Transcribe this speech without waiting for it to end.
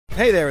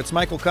Hey there, it's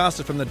Michael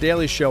Costa from The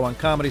Daily Show on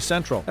Comedy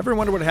Central. Ever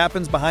wonder what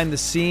happens behind the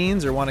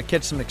scenes or want to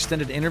catch some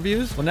extended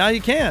interviews? Well, now you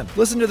can.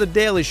 Listen to The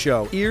Daily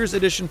Show, Ears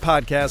Edition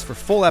podcast for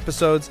full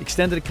episodes,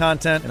 extended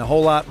content, and a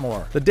whole lot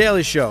more. The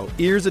Daily Show,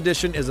 Ears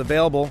Edition is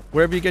available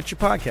wherever you get your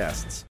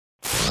podcasts.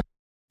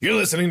 You're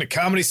listening to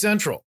Comedy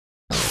Central.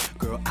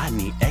 Girl, I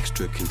need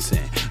extra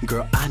consent.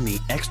 Girl, I need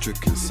extra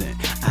consent.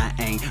 I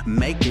ain't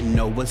making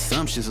no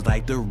assumptions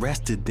like the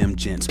rest of them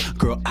gents.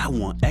 Girl, I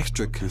want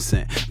extra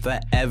consent. For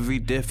every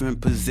different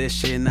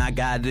position, I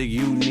got a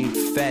unique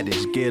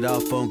fetish. Get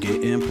off on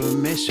getting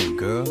permission,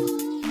 girl. Hold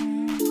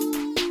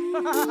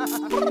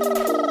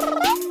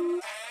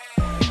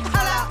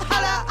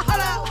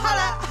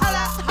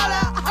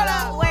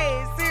up.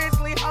 Wait,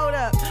 seriously, hold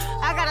up.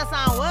 I gotta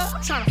sign what?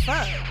 I'm trying to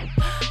fuck.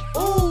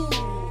 Ooh.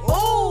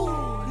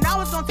 Now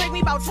it's gonna take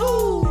me about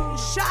 2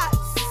 shots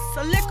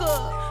of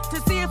liquor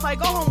to see if I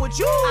go home with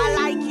you. I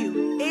like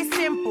you. It's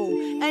simple.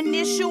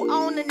 Initial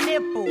on the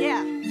nipple.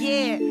 Yeah,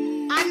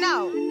 I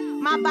know.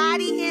 My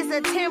body is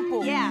a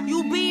temple. Yeah.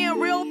 You being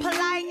real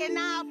polite and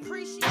I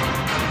appreciate it.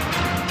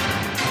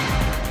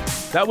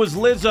 That was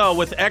Lizzo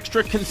with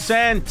Extra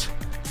Consent.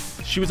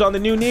 She was on the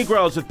new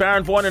Negroes with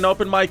Baron Vaughn and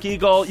Open Mike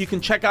Eagle. You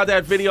can check out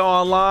that video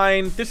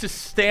online. This is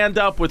Stand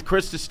Up with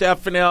Chris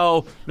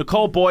DiStefano.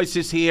 Nicole Boyce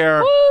is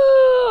here. Woo!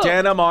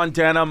 Denim on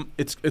denim.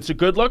 It's a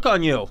good look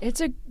on you.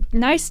 It's a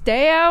nice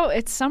day out.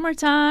 It's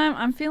summertime.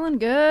 I'm feeling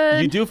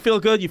good. You do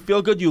feel good. You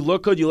feel good. You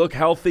look good. You look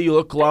healthy. You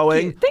look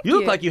glowing. Thank you. You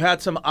look like you had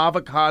some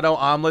avocado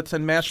omelets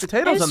and mashed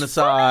potatoes on the It's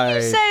funny side.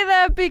 you say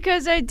that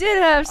because I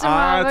did have some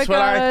avocados That's what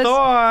I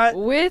thought.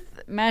 with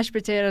mashed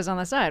potatoes on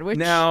the side. Which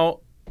Now,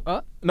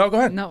 no, go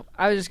ahead. No,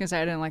 I was just gonna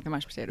say I didn't like the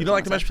mashed potatoes. You don't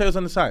like the mashed potatoes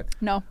on the side?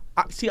 No.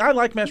 See, I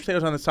like mashed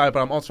potatoes on the side, but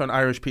I'm also an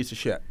Irish piece of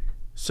shit.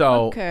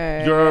 So,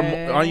 Okay.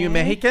 are you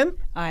Mexican?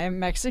 I am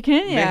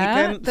Mexican, yeah.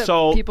 Mexican? The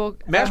So, people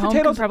mashed at home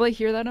potatoes- can probably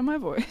hear that in my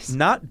voice.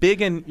 Not big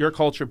in your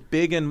culture.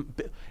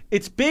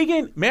 It's big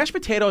in mashed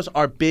potatoes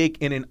are big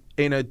in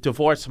a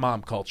divorced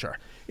mom culture.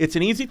 It's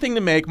an easy thing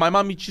to make. My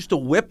mom used to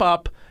whip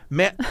up.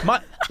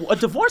 A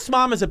divorced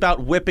mom is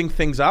about whipping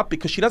things up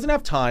because she doesn't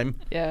have time.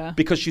 Yeah.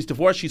 Because she's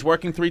divorced, she's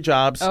working 3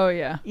 jobs. Oh,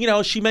 yeah. You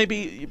know, she may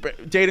be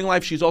dating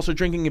life. She's also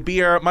drinking a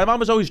beer. My mom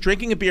was always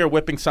drinking a beer,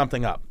 whipping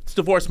something up. It's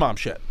divorced mom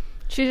shit.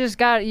 You just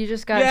got Yeah.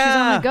 she's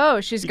on the go.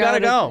 You gotta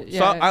go. Yeah.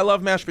 So I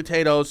love mashed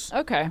potatoes.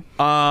 Okay.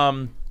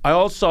 I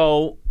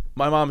also,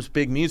 my mom's a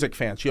big music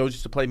fan. She always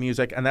used to play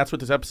music, and that's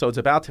what this episode's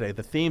about today.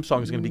 The theme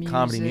song is going to be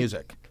comedy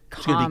music.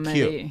 It's going to be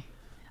cute.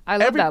 I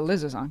love that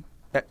Lizzo song.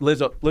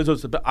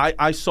 Lizzo's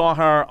I saw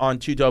her on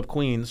Two Dope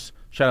Queens.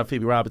 Shout out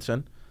Phoebe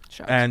Robinson.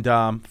 And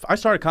I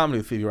started comedy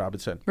with Phoebe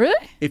Robinson.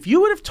 Really? If you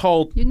would have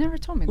told... You never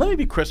told me that. Let me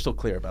be crystal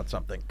clear about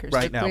something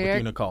right now with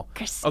you, Nicole.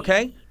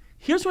 Okay?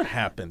 Here's what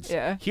happens.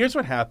 Yeah. Here's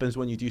what happens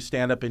when you do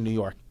stand-up in New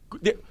York.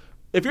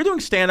 If you're doing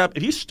stand-up,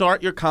 if you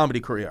start your comedy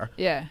career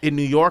in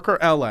New York or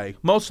L.A.,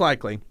 most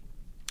likely,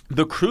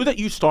 the crew that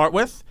you start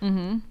with,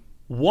 1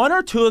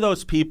 or 2 of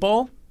those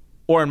people,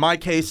 or in my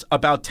case,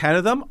 about 10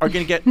 of them, are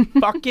going to get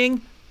fucking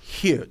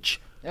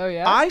huge. Oh,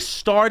 yeah? I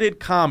started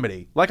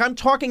comedy. Like, I'm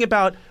talking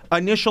about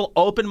initial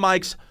open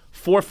mics,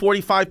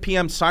 4:45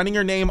 p.m., signing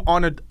your name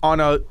on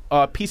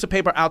a piece of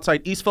paper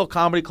outside Eastville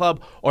Comedy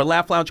Club or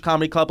Laugh Lounge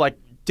Comedy Club, like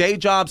day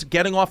jobs,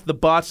 getting off the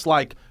bus,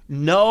 like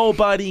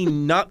nobody,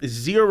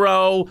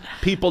 zero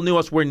people knew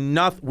us.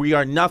 We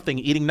are nothing.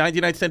 Eating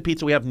 99-cent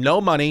pizza. We have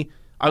no money.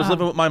 I was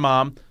living with my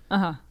mom.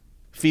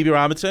 Phoebe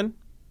Robinson,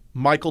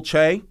 Michael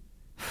Che,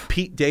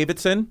 Pete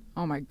Davidson.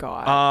 Oh my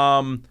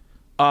God.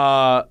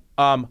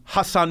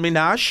 Hassan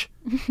Minaj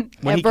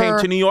when he came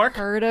to New York.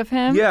 Heard of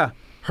him? Yeah,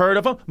 heard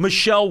of him.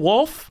 Michelle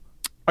Wolf.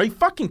 Are you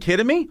fucking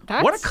kidding me?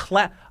 What a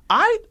class!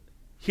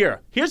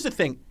 Here's the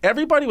thing.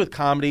 Everybody with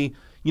comedy,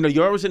 you know,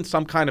 you're always in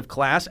some kind of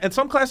class, and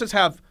some classes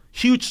have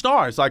huge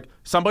stars. Like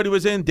somebody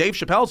was in Dave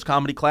Chappelle's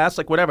comedy class,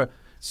 like whatever.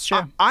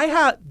 Sure. I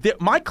had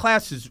my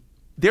class is.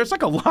 There's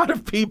like a lot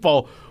of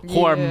people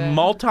who are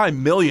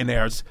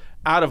multi-millionaires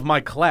out of my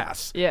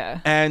class. Yeah.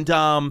 And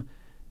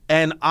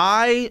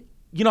I,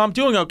 you know, I'm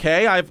doing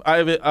okay. I have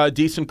a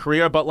decent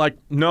career, but like,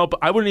 no, but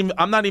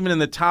I'm not even in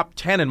the top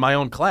 10 in my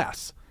own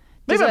class.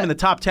 Maybe I'm in the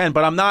top 10,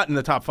 but I'm not in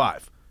the top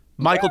 5.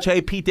 Michael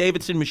Che, Pete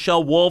Davidson,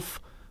 Michelle Wolf,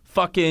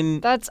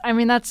 fucking. That's a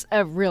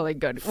really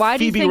good. Why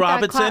do you Phoebe think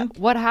Robinson?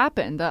 What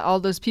happened? That all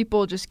those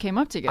people just came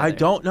up together? I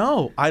don't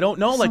know.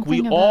 Like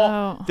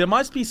there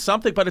must be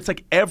something, but it's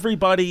like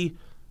everybody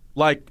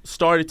like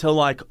started to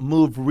like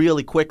move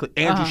really quickly.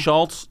 Andrew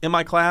Schultz in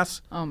my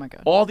class. Oh my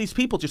God. All these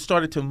people just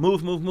started to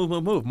move.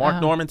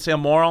 Mark Norman, Sam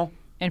Morrill.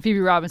 And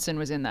Phoebe Robinson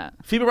was in that.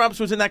 Phoebe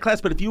Robinson was in that class,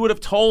 but if you would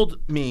have told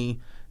me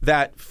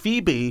that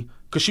Phoebe,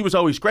 because she was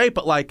always great,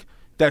 but like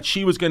that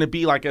she was going to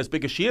be like as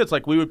big as she is,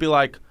 like we would be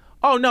like,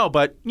 oh no,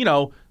 but you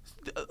know,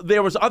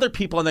 there was other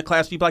people in the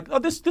class. You'd be like, oh,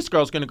 this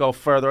girl's going to go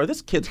further, or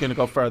this kid's going to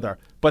go further,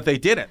 but they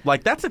didn't.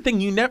 Like that's the thing.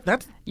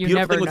 That's you beautiful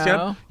never thing with know.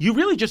 stand-up. You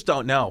really just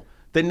don't know.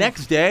 The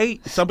next day,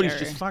 somebody's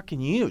just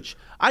fucking huge.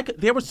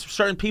 There was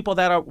certain people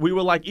that we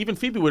were like, even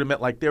Phoebe would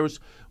admit, like there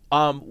was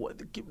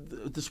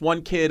this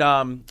one kid,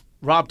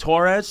 Rob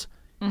Torres.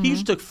 He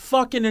used to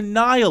fucking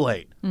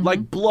annihilate,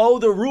 like blow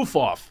the roof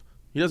off.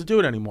 He doesn't do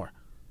it anymore.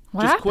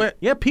 What just happened? quit.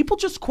 Yeah, people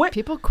just quit.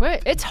 People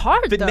quit. It's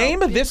hard, The though.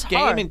 name of this It's game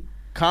hard. in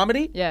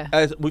comedy, Yeah.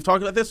 as we've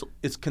talked about this,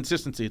 is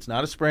consistency. It's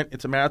not a sprint.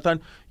 It's a marathon.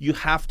 You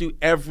have to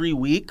every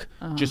week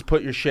just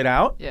put your shit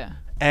out. Yeah.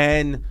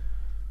 And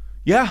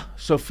yeah,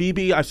 so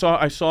Phoebe, I saw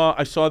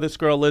this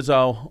girl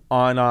Lizzo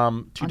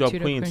on Two Dope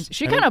Queens.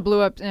 She And kind of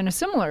blew up in a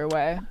similar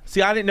way.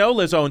 see, I didn't know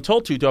Lizzo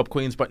until Two Dope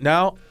Queens, but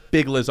now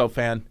big Lizzo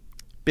fan.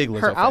 Big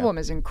Lizzo Her fan. album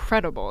is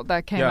incredible.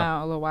 That came Yeah.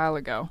 out a little while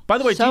ago. By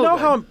the way, So do you know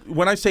good. how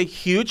when I say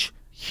huge,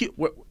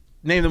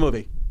 name the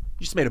movie.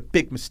 You just made a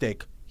big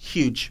mistake.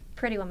 Huge.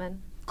 Pretty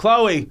Woman.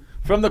 Chloe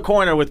from the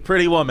corner with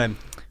Pretty Woman.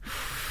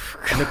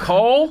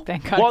 Nicole.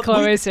 Thank God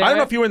Chloe's here. I don't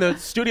know if you were in the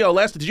studio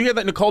last. Did you hear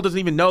that Nicole doesn't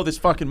even know this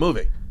fucking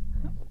movie?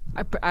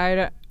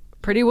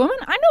 Pretty Woman?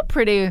 I know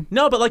Pretty.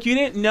 No, but like you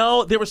didn't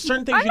know. There were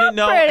certain things I you didn't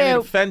know know, and it Pretty.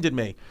 offended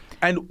me.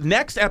 And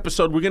next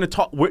episode, we're going to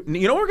talk. You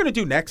know what we're going to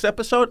do next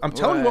episode? I'm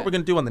telling you what What? we're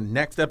going to do on the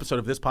next episode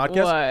of this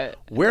podcast. What?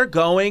 We're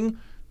going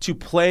to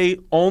play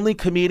only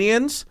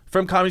comedians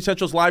from Comedy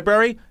Central's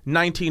library,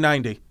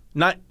 1990.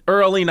 Not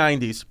early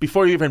 90s,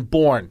 before you're even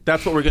born.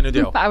 That's what we're going to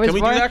do. I was Can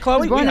we born, do that, Chloe? I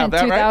was born we have in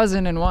that, right?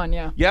 2001,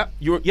 yeah.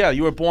 Yeah,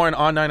 you were born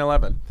on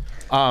 9/11.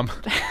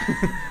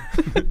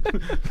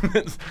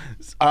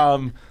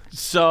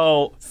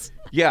 So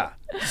yeah.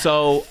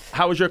 So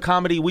how was your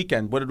comedy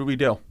weekend? What did we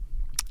do?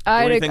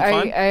 I anything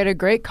fun? had a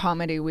great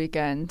comedy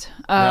weekend.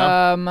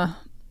 Yeah?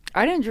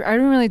 I didn't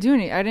really do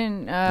any. I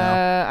didn't.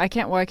 I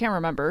can't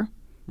remember.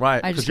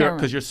 Right, I just because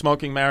can't you're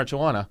smoking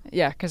marijuana.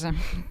 Yeah, because I'm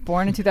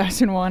born in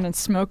 2001 and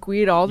smoke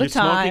weed all the You're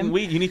time. smoking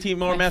weed. You need to eat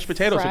more mashed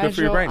potatoes. They're good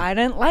for your Fragile. brain. I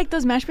didn't like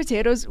those mashed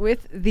potatoes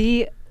with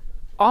the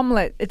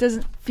omelet. It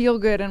doesn't feel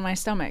good in my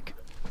stomach.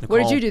 What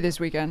did Nicole. you do this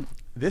weekend?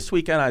 This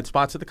weekend I had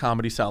spots at the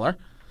Comedy Cellar,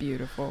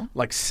 Beautiful.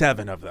 like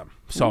 7 of them.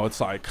 So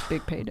it's like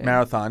Big payday.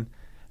 marathon.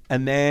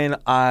 And then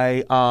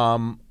I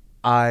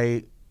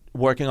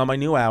working on my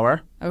new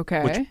hour.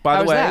 Okay. Which, by How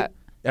the was way, that?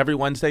 every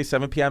Wednesday,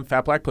 7 p.m.,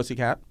 Fat Black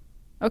Pussycat,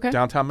 Okay.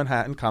 downtown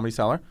Manhattan, Comedy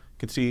Cellar. You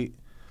can see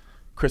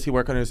Chrissy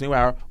working on his new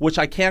hour, which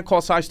I can't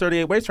call size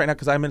 38 waist right now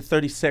because I'm in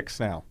 36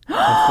 now,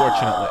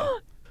 unfortunately.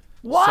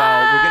 What? So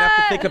we're going to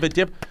have to think of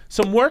a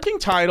some working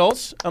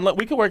titles, and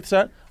we can work this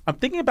out. I'm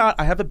thinking about,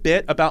 I have a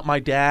bit about my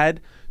dad.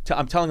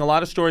 I'm telling a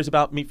lot of stories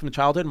about me from the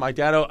childhood. My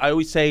dad, I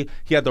always say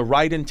he had the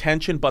right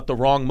intention but the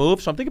wrong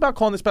move. So I'm thinking about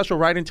calling the special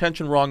Right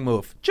Intention, Wrong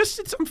Move.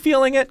 I'm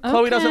feeling it.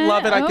 Chloe doesn't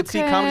love it. I could see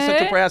Comedy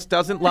Central Brass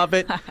doesn't love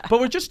it. But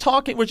we're just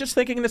talking. We're just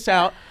thinking this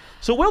out.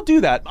 So we'll do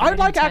that. I'd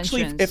like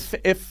actually,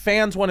 if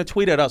fans want to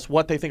tweet at us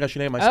what they think I should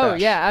name my stash. Oh,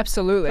 yeah,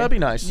 absolutely. That'd be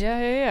nice.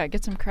 Yeah.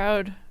 Get some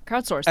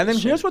crowdsourcing. And then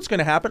here's what's going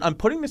to happen. I'm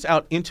putting this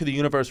out into the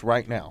universe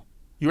right now.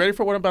 You ready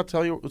for what I'm about to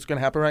tell you? What's going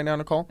to happen right now,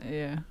 Nicole?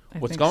 Yeah.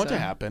 What's going to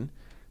happen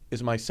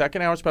is my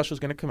second hour special is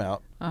going to come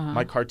out.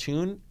 My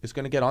cartoon is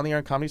going to get on the air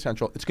on Comedy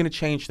Central. It's going to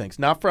change things.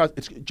 Not for us.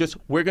 It's just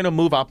we're going to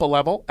move up a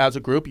level as a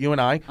group, you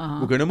and I.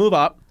 We're going to move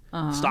up.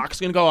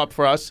 Stock's going to go up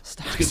for us. It's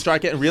going to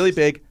start getting really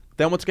big.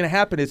 Then what's going to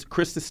happen is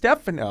Chris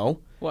DiStefano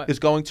is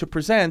going to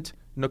present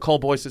Nicole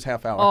Boyce's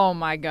half hour. Oh,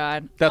 my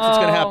God. That's what's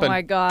going to happen. Oh,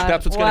 my God.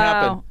 That's what's going to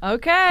happen.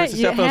 Okay. Chris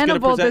DiStefano's going to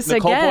Hannibal present this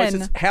Nicole again.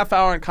 Boyce's half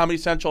hour on Comedy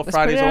Central, Let's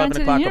Fridays, put it out 11 into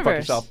the o'clock. Go fuck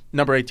universe. yourself.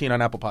 Number 18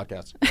 on Apple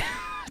Podcasts.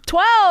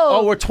 12.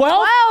 Oh, we're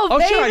 12? 12, oh,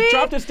 shit, baby. I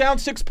dropped this down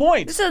 6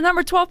 points. This is the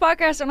number 12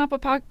 podcast on Apple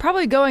Podcast.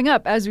 Probably going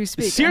up as we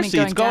speak. Seriously,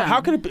 I mean, it's going. down.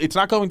 How could it? It's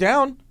not going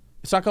down.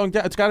 It's not going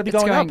down. It's got to be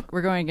It's going up.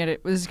 We're going to get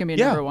it. This is going to be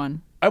Yeah. number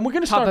 1. And we're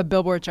going to Top start. of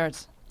Billboard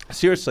charts.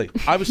 Seriously,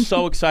 I was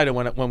so excited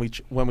when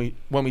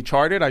we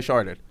charted. I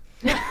charted.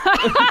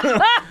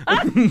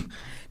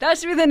 That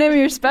should be the name of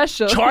your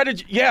special.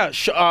 Charted. Yeah.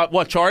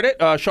 What? Charted.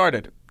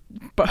 Charted.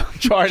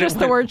 Charted. Just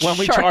the word when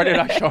we charted,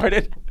 I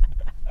charted.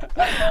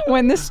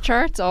 When this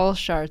charts, all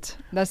charts.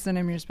 That's the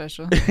name of your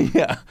special.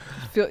 Yeah.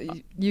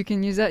 You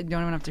can use that. You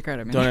don't even have to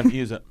credit me. Don't have to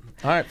use it.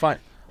 All right. Fine.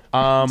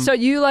 So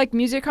you like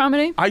music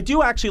comedy? I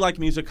do actually like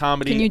music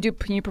comedy.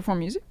 Can you perform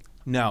music?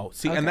 No.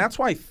 See, Okay. and that's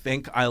why I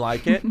think I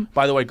like it.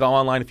 By the way, go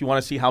online. If you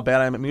want to see how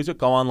bad I am at music,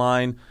 go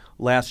online.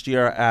 Last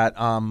year at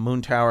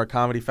Moon Tower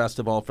Comedy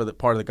Festival for the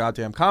part of the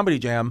Goddamn Comedy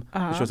Jam,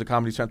 which was a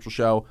Comedy Central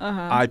show,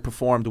 I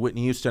performed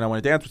Whitney Houston, I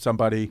Want to Dance with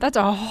Somebody. That's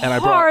a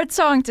hard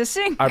song to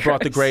sing. I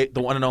brought Chris.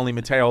 the one and only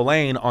Mateo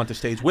Lane onto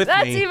stage with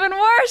That's me. even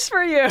worse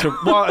for you.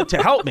 To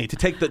help me, to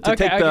take the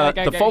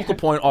focal okay.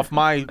 point off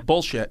my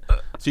bullshit.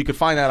 So you can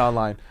find that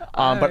online.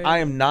 But I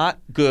am not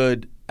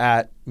good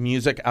at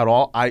music at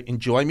all. I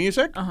enjoy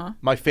music.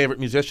 My favorite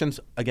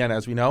musicians, again,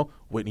 as we know,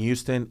 Whitney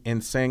Houston,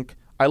 NSYNC.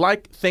 I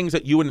like things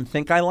that you wouldn't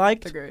think I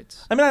liked. The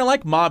greats. I mean, I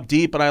like Mobb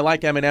Deep, and I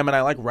like Eminem, and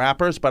I like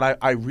rappers, but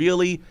I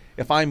really,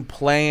 if I'm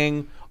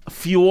playing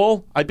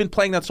Fuel, I've been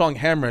playing that song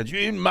Hemorrhage.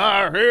 In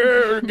my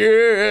head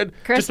again.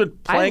 Chris, Just been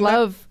I playing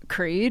love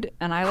Creed,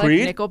 and I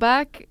Creed? like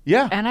Nickelback.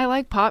 Yeah. And I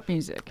like pop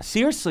music.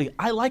 Seriously,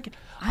 I like it.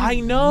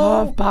 I know.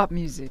 love pop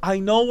music. I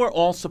know we're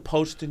all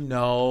supposed to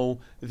know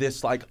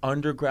this like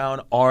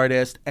underground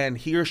artist, and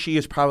he or she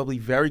is probably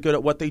very good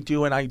at what they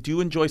do, and I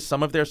do enjoy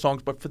some of their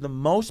songs, but for the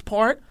most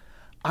part,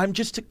 I'm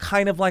just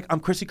kind of like, I'm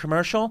Chrissy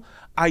Commercial.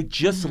 I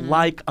just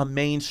like a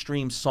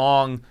mainstream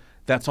song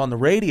that's on the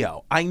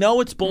radio. I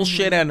know it's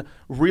bullshit and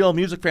real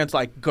music fans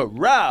like,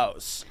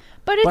 gross.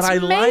 But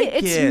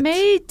it's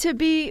made to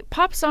be,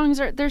 pop songs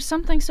there's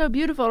something so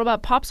beautiful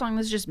about pop song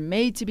that's just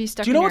made to be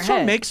stuck in your head. Do you know what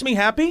song makes me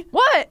happy?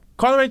 What?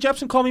 Carly Rae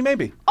Jepsen, Call Me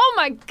Maybe. Oh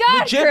my God,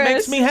 Legit Chris.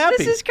 makes me happy.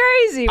 This is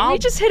crazy. We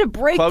just hit a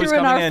breakthrough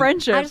in our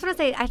friendship. I just want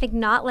to say, I think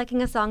not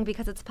liking a song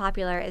because it's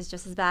popular is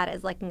just as bad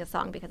as liking a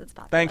song because it's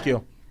popular. Thank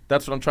you.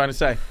 That's what I'm trying to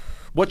say.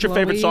 What's your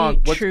favorite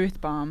song?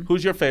 Truth bomb.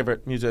 Who's your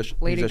favorite musician?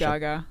 Lady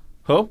Gaga.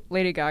 Who?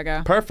 Lady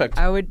Gaga. Perfect.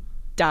 I would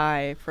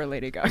die for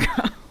Lady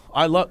Gaga.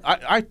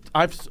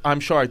 I'm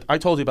sure I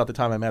told you about the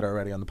time I met her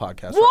already on the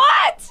podcast. What?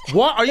 Right?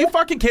 What? Are you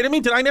fucking kidding me?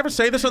 Did I never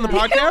say this on the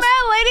podcast? You met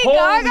Lady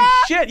Holy Gaga?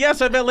 shit!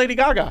 Yes, I met Lady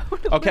Gaga.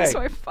 Okay.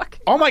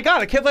 Oh my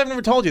God! I can't believe I've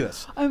never told you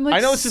this. I'm like, I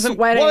know this isn't.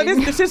 sweating. Well,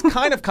 this is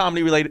kind of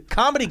comedy related.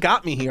 Comedy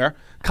got me here.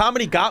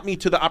 Comedy got me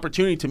to the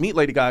opportunity to meet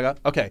Lady Gaga.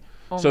 Okay.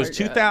 So it's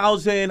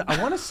 2000. I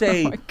want to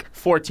say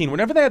 14.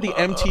 Whenever they had the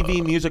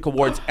MTV Music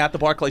Awards at the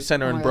Barclays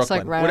Center in Brooklyn,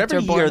 like right whatever after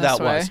year Born that This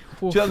Way.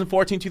 was,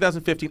 2014,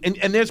 2015,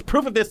 and there's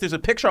proof of this. There's a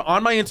picture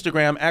on my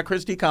Instagram at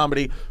Christy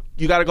Comedy.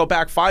 You got to go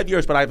back 5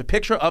 years, but I have a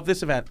picture of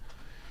this event.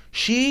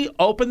 She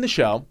opened the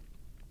show.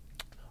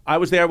 I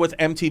was there with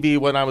MTV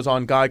when I was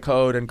on Guy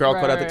Code and Girl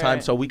Code at the time,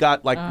 so we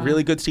got like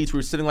really good seats. We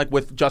were sitting like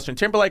with Justin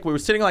Timberlake. We were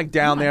sitting like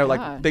down there,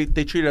 God. like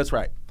they treated us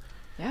right.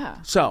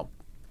 Yeah. So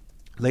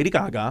Lady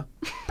Gaga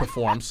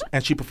performs,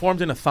 and she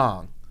performed in a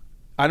thong.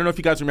 I don't know if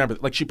you guys remember.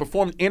 Like, she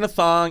performed in a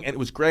thong, and it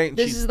was great. And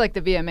this is like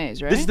the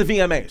VMAs, right? This is the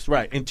VMAs,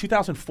 right, in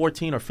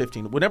 2014 or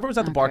 15, whenever it was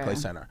at the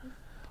Barclays Center.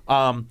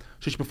 So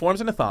she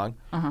performs in a thong.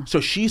 So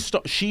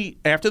she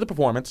after the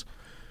performance,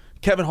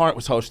 Kevin Hart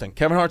was hosting.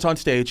 Kevin Hart's on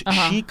stage.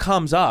 She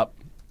comes up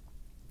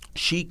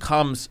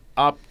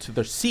to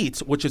the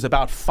seats, which is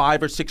about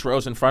 5 or 6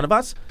 rows in front of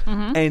us,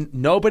 and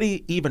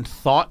nobody even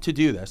thought to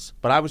do this.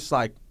 But I was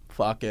like,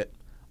 fuck it.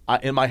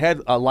 In my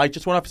head, a light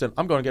just went up and said,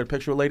 I'm going to get a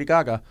picture of Lady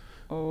Gaga.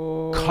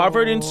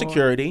 Covered in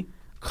security.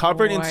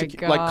 Surrounded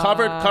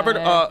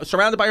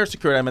by her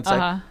security, I meant to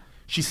say.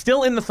 She's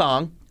still in the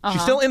thong.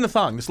 She's still in the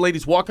thong. This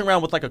lady's walking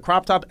around with like a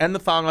crop top and the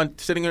thong on,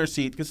 sitting in her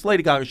seat. Because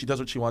Lady Gaga, she does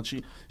what she wants.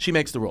 She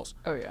makes the rules.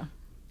 Oh, yeah.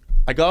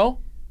 I go.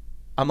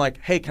 I'm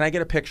like, hey, can I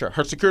get a picture?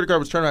 Her security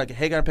guard was turning around like,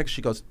 hey, can I get a picture?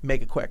 She goes,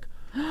 make it quick.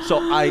 So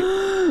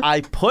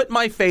I put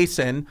my face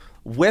in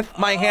with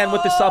my hand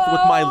with the stuff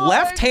with my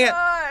left hand.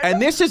 And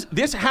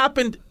this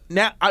happened.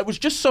 Now, I was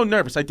just so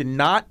nervous. I did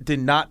not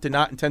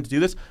intend to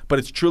do this, but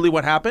it's truly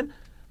what happened.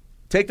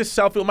 Take this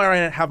selfie with my right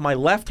hand, have my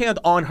left hand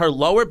on her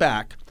lower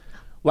back,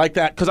 like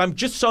that, because I'm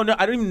just so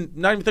not even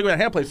thinking about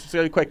hand place. It's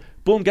really quick.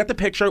 Boom, get the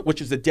picture,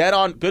 which is a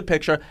dead-on good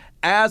picture.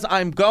 As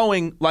I'm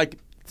going, like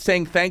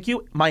saying thank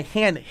you, my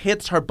hand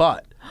hits her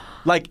butt,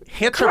 like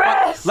hits her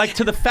butt, like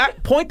to the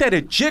point that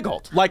it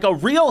jiggled, like a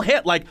real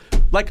hit, like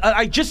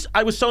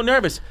I was so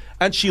nervous.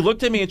 And she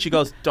looked at me and she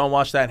goes, don't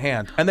wash that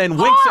hand. And then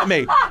winks at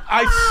me.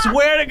 I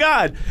swear to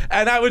God.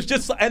 And I was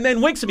just, and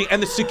then winks at me.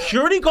 And the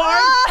security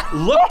guard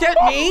looked at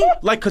me,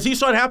 like, because he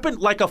saw it happen,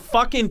 like a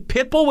fucking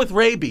pit bull with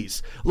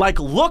rabies. Like,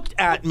 looked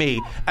at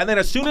me. And then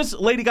as soon as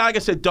Lady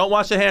Gaga said, don't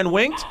wash the hand,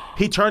 winked,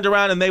 he turned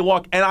around and they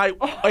walked. And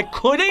I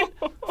couldn't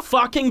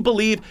fucking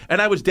believe.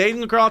 And I was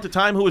dating a girl at the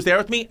time who was there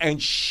with me,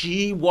 and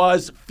she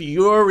was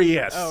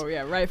furious. Oh,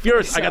 yeah, right.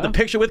 Furious. So. I got the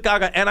picture with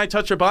Gaga and I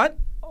touched her butt.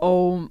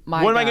 Oh my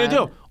God. What am I going to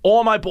do?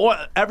 All my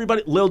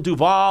everybody, Lil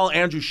Duval,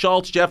 Andrew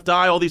Schultz, Jeff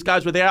Dye, all these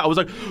guys were there. I was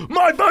like,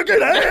 my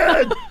fucking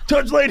hand!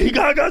 Touch Lady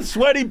Gaga's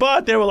sweaty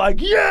butt. They were like,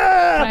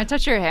 yeah! Can I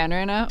touch your hand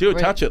right now? Dude,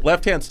 touch it.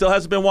 Left hand still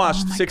hasn't been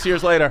washed 6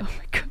 years later. Oh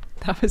my God.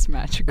 That was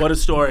magical. What a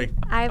story.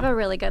 I have a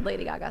really good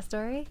Lady Gaga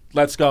story.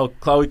 Let's go.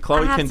 Chloe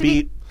can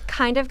beat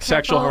kind of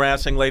sexual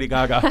harassing Lady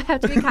Gaga. I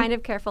have to be kind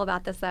of careful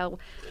about this, though,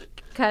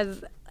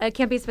 because it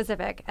can't be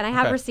specific. And I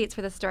have receipts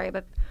for this story,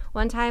 but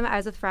one time I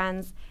was with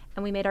friends,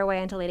 and we made our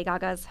way into Lady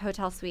Gaga's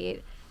hotel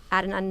suite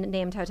at an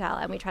unnamed hotel,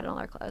 and we tried on all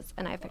her clothes,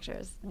 and I have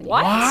pictures.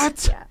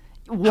 What? Yeah.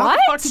 What? How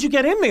the fuck did you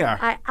get in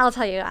there? I'll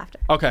tell you after.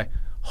 Okay.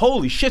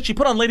 Holy shit, she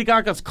put on Lady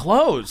Gaga's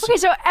clothes. Okay,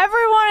 so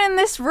everyone in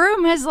this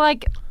room has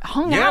like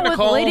hung out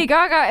Nicole. with Lady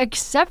Gaga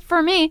except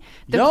for me.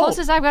 The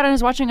closest I've gotten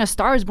is watching A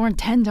Star Is Born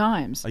 10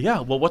 times. Yeah,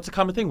 well, what's the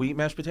common thing? We eat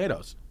mashed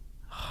potatoes.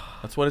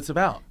 That's what it's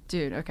about.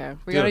 Dude, okay.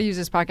 We got to use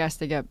this podcast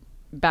to get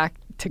back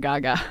to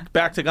Gaga.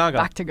 Back to Gaga.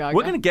 Back to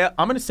Gaga.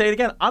 I'm going to say it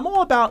again. I'm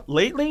all about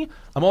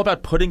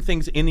putting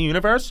things in the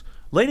universe.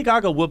 Lady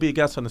Gaga will be a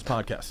guest on this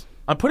podcast.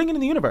 I'm putting it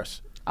in the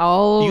universe.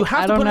 Oh, you have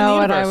I to don't put know it in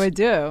the what I universe. would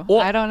do.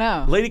 Well, I don't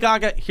know. Lady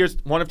Gaga, here's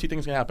one of two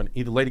things going to happen.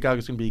 Either Lady Gaga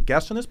is going to be a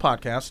guest on this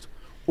podcast,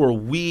 or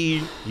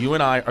you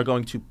and I are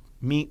going to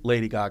meet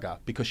Lady Gaga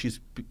because she's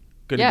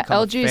going to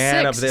become LG6 a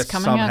fan of this is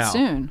coming somehow. out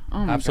soon.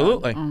 Oh my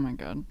Absolutely. God. Oh my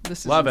God. This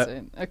is Love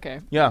insane. it. Okay.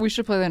 Yeah. We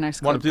should play the next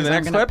clip. Want to do the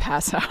next I'm gonna clip?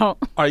 pass out. All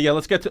right, yeah,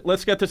 let's get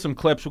to some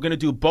clips. We're going to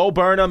do Bo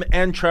Burnham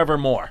and Trevor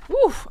Moore.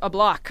 Oof, a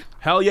block.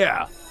 Hell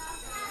yeah.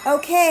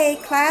 Okay,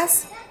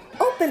 class,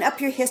 open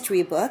up your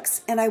history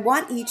books, and I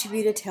want each of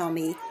you to tell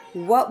me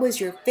what was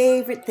your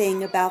favorite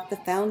thing about the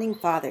Founding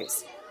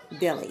Fathers.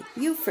 Billy,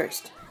 you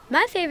first.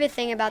 My favorite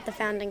thing about the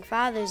Founding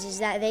Fathers is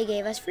that they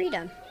gave us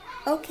freedom.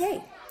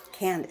 Okay,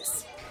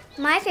 Candace.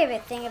 My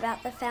favorite thing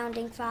about the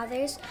Founding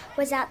Fathers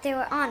was that they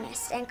were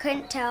honest and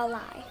couldn't tell a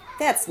lie.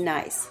 That's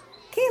nice.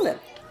 Caleb.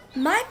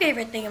 My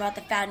favorite thing about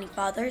the Founding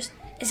Fathers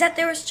is that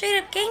they were straight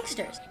up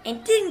gangsters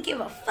and didn't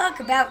give a fuck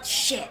about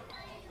shit.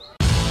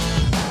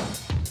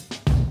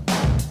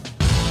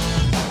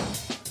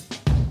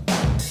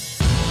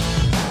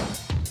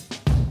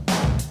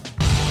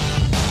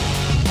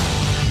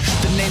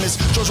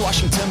 George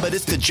Washington, but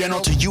it's the general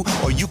to you.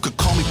 Or you could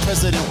call me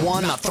President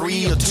 1, not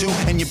 3 or 2.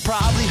 And you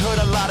probably heard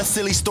a lot of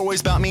silly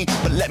stories about me,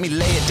 but let me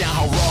lay it down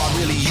how raw I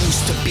really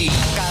used to be.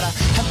 I got a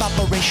hemp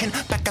operation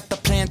back at the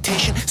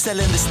plantation,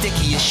 selling the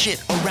stickiest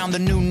shit around the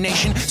new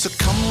nation. So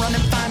come run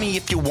and find me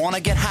if you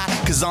wanna get high,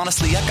 cause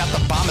honestly I got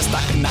the bombest,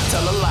 I cannot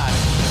tell a lie.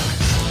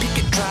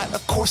 Pick it dry,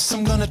 of course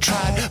I'm gonna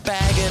try.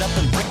 Bag it up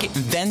and brick it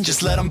and then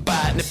just let them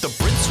buy it. And if the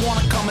Brits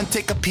wanna come and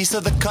take a piece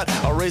of the cut,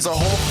 I'll raise a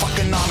whole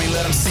fucking army,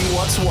 let them see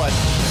what's what.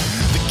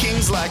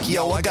 King's like,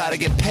 yo, I gotta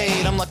get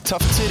paid. I'm like,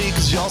 tough titty,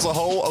 cause y'all's a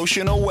whole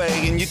ocean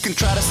away. And you can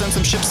try to send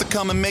some ships to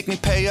come and make me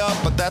pay up,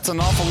 but that's an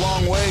awful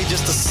long way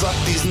just to suck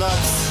these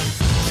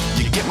nuts.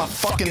 You get my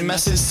fucking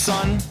message,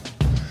 son?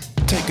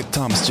 Take it,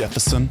 Thomas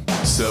Jefferson.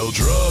 Sell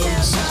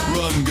drugs,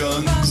 run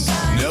guns,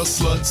 nail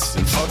sluts,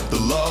 and fuck the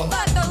law.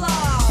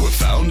 We're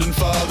founding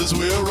fathers,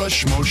 we're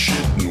Rushmore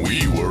shit, and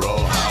we were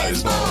all high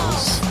as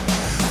balls.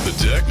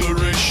 The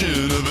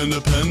Declaration of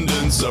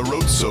Independence I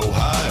wrote so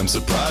high, I'm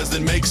surprised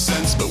it makes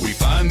sense, but we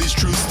find these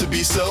truths to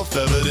be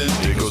self-evident.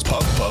 It goes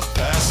puff, puff,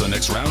 pass, the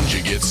next round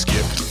you get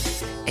skipped.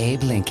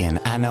 Abe Lincoln,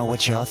 I know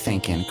what you're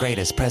thinking.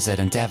 Greatest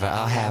president ever,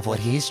 I'll have what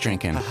he's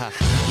drinking.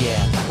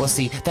 Yeah, well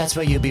see, that's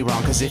where you be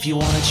wrong, cause if you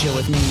wanna chill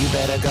with me, you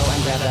better go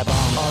and grab that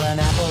bomb. Or an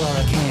apple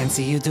or a can,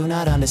 see you do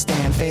not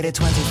understand. Faded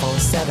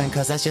 24/7,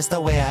 cause that's just the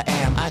way I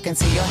am. I can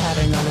see you're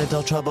having a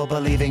little trouble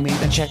believing me,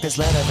 then check this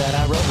letter that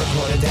I wrote,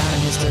 recorded down in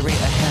history,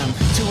 ahem.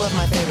 Two of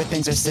my favorite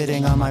things are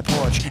sitting on my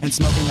porch and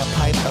smoking a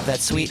pipe of that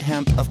sweet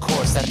hemp, of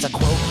course. That's a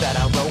quote that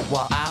I wrote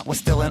while I was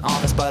still in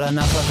office, but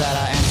enough of that,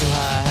 I am too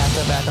high, I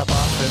have to back up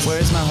office.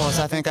 Where's my horse?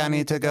 I think I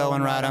need to go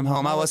and ride him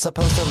home. I was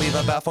supposed to leave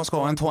about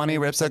 420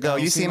 rips ago.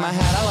 You see my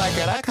hat? I like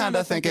it. I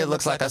kinda think it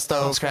looks like a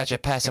stove. Scratch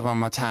it, pass it one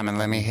more time, and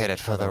let me hit it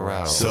for the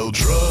road. Sell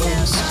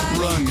drugs,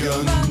 run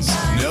guns,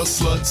 nail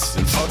sluts,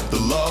 and fuck the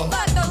law.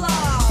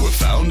 We're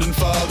founding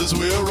fathers,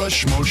 we're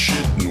Rushmore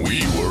shit, and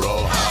we were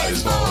all high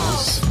as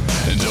balls.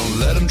 And don't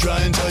let them try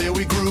and tell you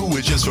we grew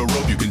with just a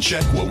rope. You can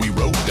check what we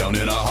wrote down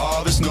in our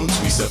harvest notes.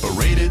 We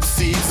separated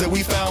seeds that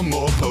we found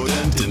more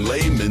potent. In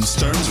layman's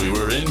terms, we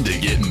were into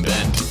getting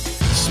bent.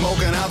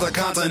 Smoking out the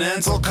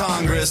Continental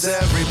Congress.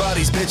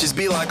 Everybody's bitches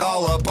be like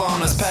all up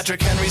on us.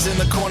 Patrick Henry's in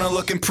the corner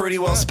looking pretty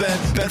well spent.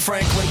 Ben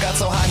Franklin got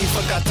so high he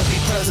forgot to be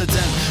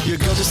president. Your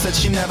girl just said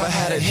she never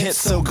had it hit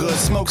so good.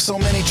 Smoked so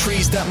many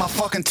trees that my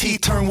fucking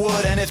teeth turn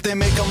wood. And if they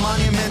make a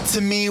monument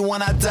to me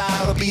when I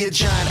die, it'll be a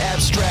giant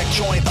abstract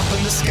joint up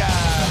in the sky.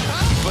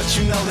 But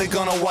you know they're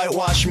gonna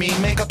whitewash me,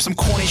 make up some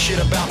corny shit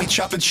about me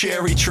chopping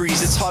cherry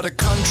trees. It's hard to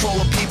control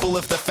the people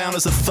if the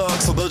founder's a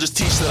thug, so they'll just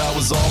teach that I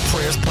was all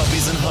prayers,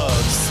 puppies, and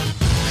hugs.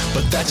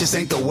 But that just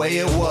ain't the way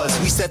it was.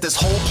 We set this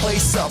whole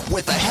place up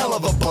with a hell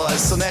of a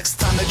buzz. So next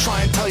time they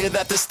try and tell you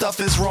that this stuff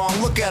is wrong,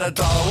 look at a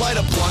dollar, light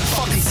a blunt,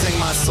 fucking sing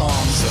my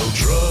song. Sell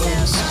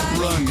drugs,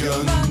 run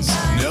guns,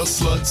 nail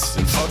sluts,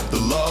 and fuck the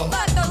law.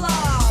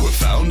 We're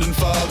founding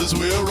fathers,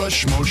 we're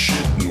Rushmore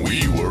shit, and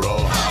we were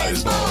all high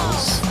as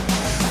balls.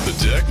 The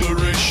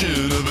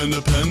Declaration of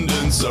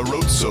Independence I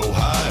wrote so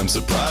high, I'm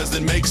surprised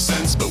it makes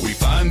sense, but we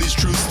find these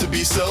truths to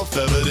be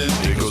self-evident.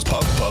 It goes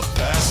puff, puff,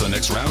 pass, the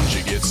next round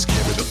you get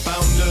skipped. We're the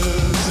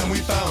founders, and we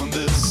found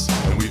this,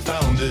 and we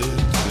founded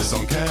this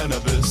on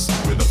cannabis.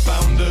 We're the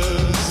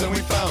founders, and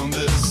we found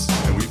this,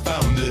 and we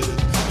founded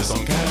this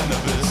on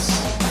cannabis.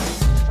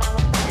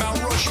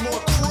 Mount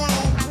Rushmore crew,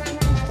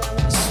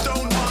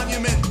 stone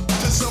monument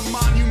to some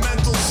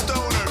monumental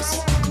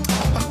stoners.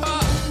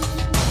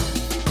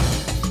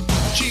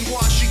 G.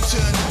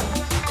 Washington,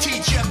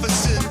 T.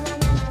 Jefferson,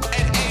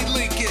 and A.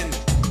 Lincoln.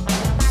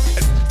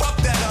 And fuck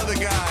that other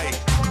guy.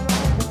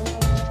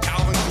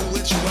 Calvin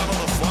Coolidge, whoever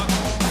the fuck.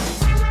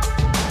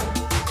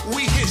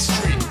 We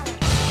history.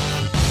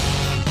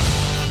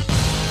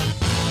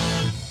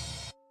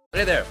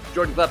 Hey there,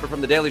 Jordan Klepper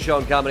from The Daily Show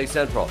on Comedy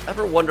Central.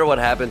 Ever wonder what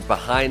happens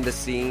behind the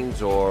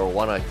scenes or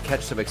want to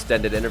catch some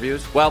extended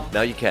interviews? Well,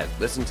 now you can.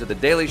 Listen to The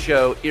Daily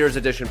Show Ears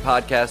Edition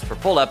podcast for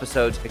full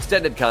episodes,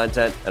 extended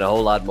content, and a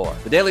whole lot more.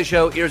 The Daily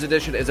Show Ears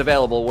Edition is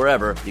available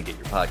wherever you get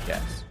your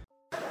podcasts.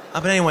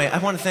 But anyway, I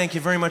want to thank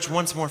you very much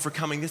once more for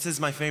coming. This is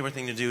my favorite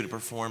thing to do, to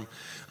perform.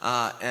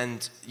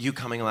 And you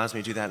coming allows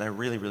me to do that, and I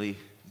really, really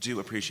do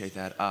appreciate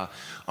that.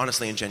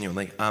 Honestly and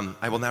genuinely.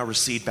 I will now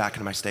recede back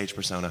into my stage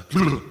persona.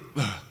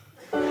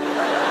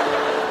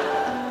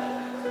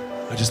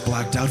 I just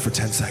blacked out for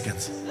 10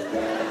 seconds.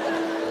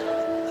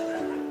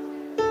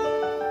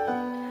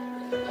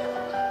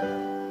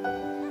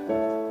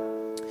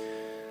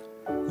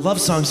 Love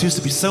songs used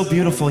to be so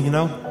beautiful, you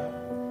know?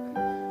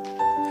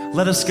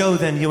 Let us go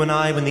then, you and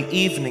I, when the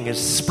evening is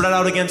spread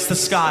out against the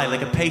sky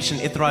like a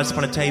patient it thrives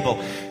upon a table.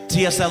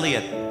 T.S.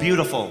 Eliot,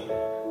 beautiful.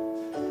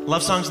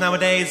 Love songs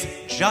nowadays,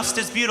 just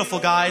as beautiful,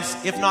 guys,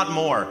 if not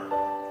more.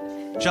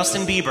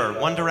 Justin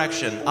Bieber, One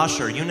Direction,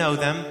 Usher, you know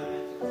them.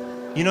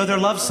 You know their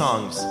love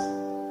songs.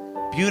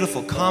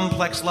 Beautiful,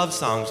 complex love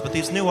songs. But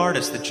these new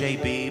artists, the J.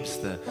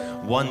 Biebs, the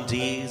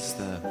 1Ds,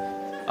 the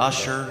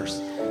Ushers,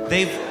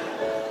 they've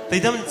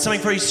done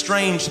something very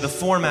strange to the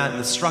format and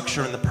the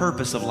structure and the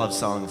purpose of love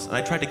songs. And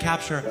I tried to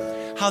capture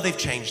how they've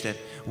changed it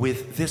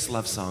with this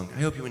love song.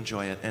 I hope you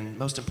enjoy it, and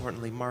most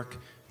importantly, mark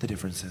the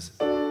differences.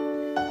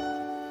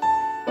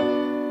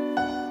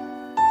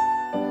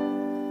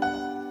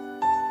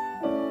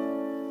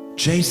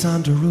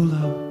 Jason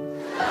Derulo.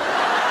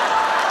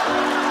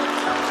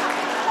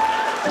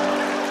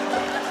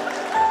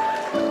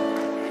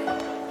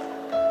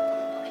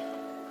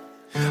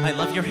 I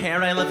love your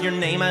hair, I love your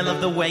name, I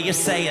love the way you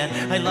say it.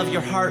 I love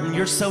your heart and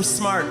you're so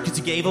smart cause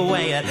you gave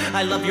away it.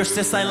 I love your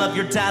sis, I love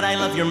your dad, I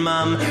love your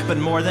mom. But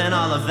more than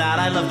all of that,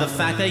 I love the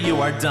fact that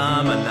you are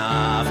dumb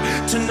enough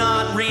to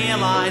not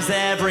realize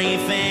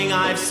everything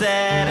I've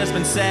said has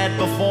been said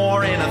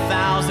before in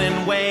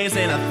 1,000 ways,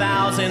 in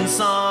 1,000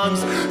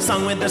 songs,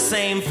 sung with the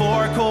same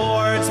 4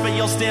 chords. But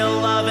you'll still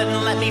love it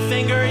and let me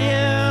finger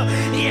you.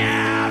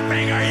 Yeah,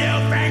 finger you,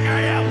 finger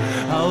you.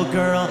 Oh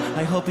girl,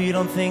 I hope you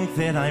don't think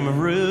that I'm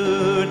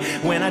rude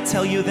when I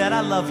tell you that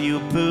I love you,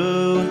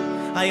 boo.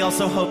 I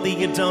also hope that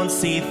you don't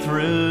see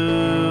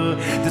through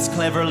this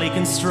cleverly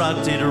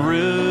constructed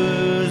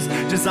ruse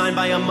designed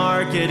by a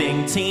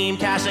marketing team,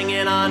 cashing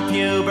in on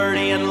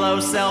puberty and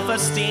low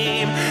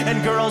self-esteem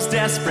and girls'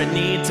 desperate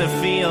need to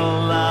feel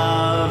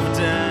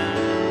loved.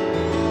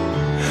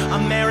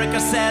 America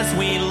says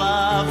we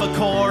love a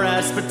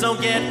chorus, but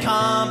don't get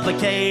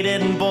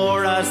complicated and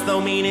bore us,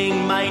 though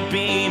meaning might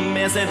be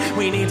missing.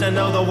 We need to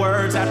know the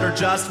words after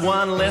just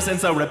one listen,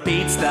 so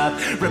repeat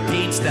stuff,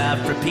 repeat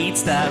stuff, repeat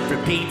stuff,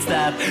 repeat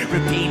stuff,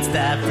 repeat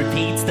stuff,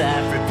 repeat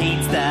stuff,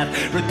 repeat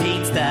stuff,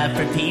 repeat stuff,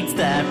 repeat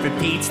stuff,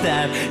 repeat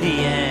stuff,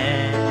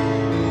 yeah.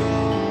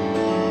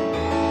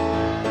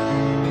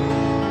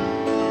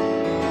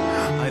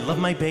 Love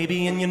my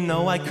baby and you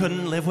know I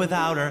couldn't live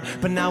without her,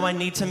 but now I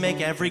need to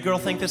make every girl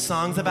think this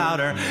song's about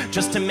her,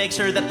 just to make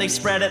sure that they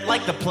spread it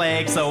like the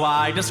plague. So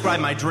I describe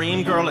my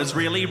dream girl as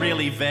really,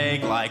 really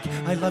vague, like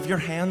I love your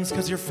hands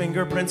cause your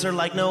fingerprints are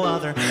like no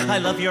other. I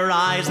love your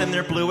eyes and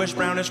their bluish,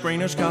 brownish,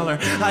 greenish color.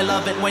 I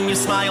love it when you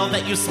smile,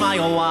 that you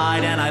smile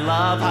wide, and I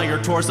love how your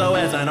torso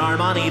has an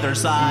arm on either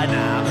side.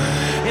 Now,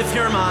 if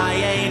you're my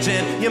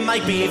agent, you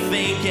might be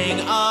thinking,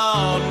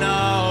 oh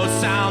no,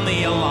 sound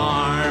the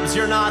alarms.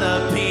 You're not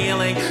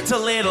appealing to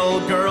little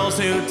girls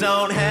who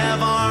don't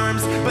have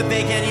arms, but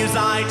they can use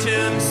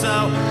iTunes,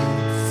 so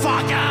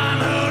fuck 'em,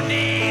 who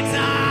needs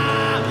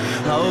 'em?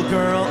 Oh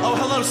girl, oh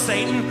hello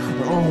Satan.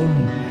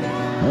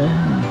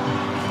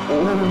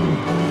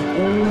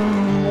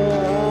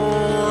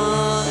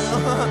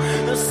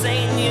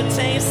 Satan, you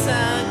taste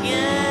so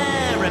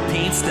good.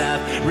 Repeat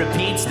stuff,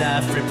 repeat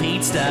stuff,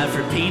 repeat stuff,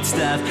 repeat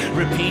stuff,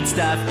 repeat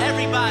stuff.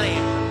 Everybody.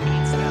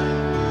 Repeat stuff.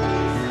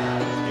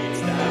 Repeat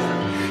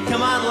stuff.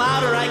 Come on,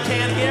 louder, I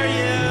can't hear you.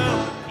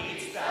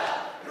 Repeat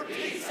stuff,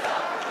 repeat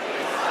stuff,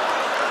 repeat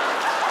stuff.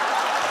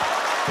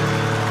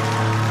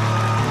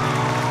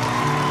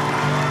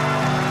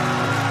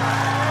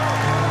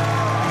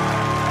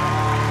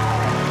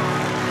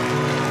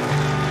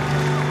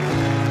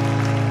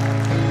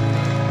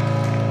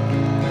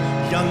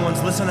 Young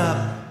ones, listen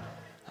up.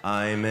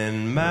 I'm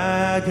in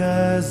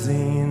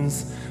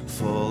magazines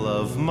full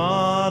of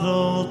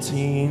model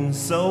teens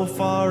so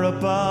far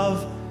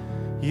above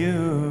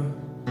you.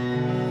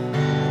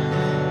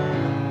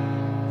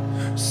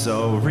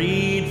 So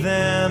read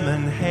them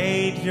and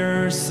hate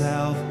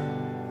yourself,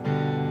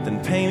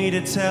 then pay me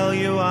to tell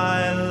you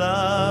I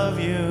love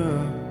you.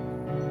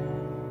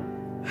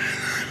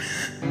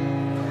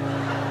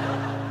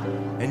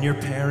 And your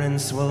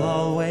parents will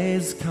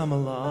always come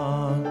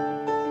along,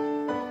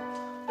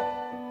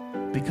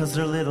 because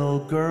their little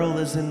girl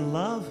is in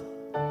love.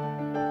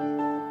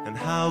 And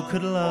how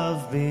could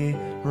love be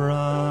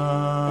wrong?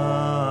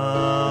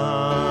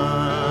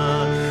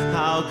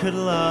 How could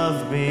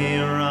love be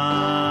wrong?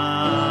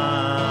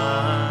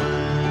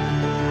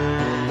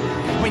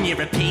 When you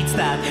repeat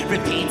stuff,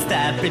 repeat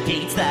stuff,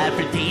 repeat stuff,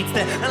 repeat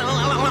stuff.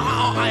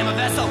 I am a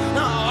vessel.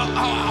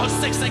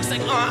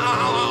 666.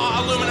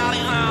 Illuminati.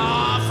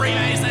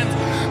 Freemasons.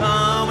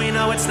 Oh, we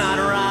know it's not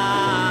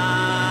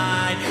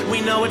right. We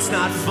know it's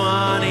not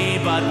funny,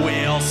 but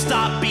we'll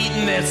stop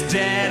beating this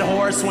dead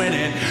horse when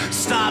it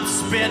stops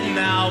spitting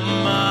out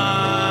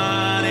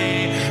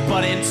money.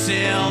 But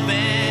until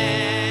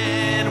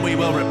then, we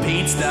will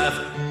repeat stuff.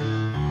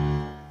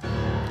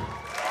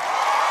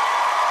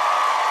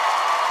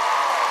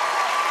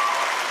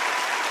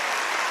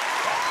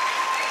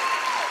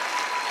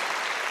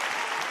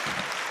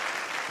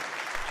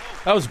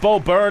 That was Bo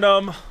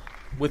Burnham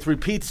with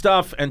Repeat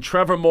Stuff and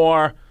Trevor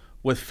Moore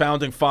with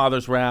Founding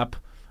Fathers Rap.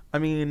 I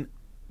mean,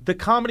 the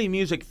comedy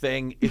music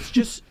thing, it's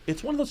just,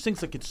 it's one of those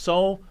things that gets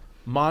so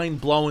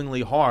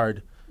mind-blowingly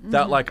hard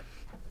that like,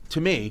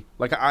 to me,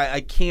 like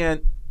I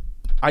can't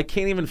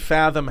even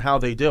fathom how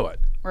they do it.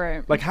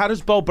 Right. Like, how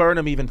does Bo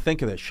Burnham even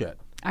think of this shit?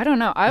 I don't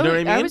know. I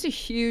mean? was a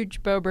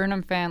huge Bo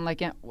Burnham fan,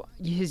 like in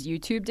his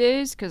YouTube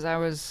days, because I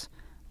was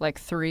like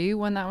 3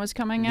 when that was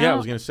coming out. Yeah, I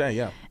was gonna say,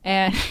 yeah.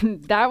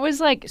 And that was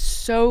like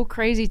so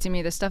crazy to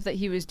me, the stuff that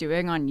he was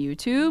doing on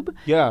YouTube.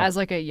 Yeah. As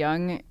like a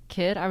young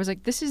kid, I was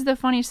like, this is the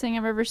funniest thing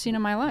I've ever seen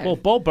in my life. Well,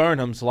 Bo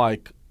Burnham's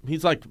like,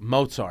 he's like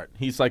Mozart.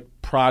 He's like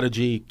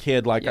prodigy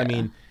kid. Like, I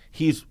mean,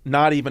 he's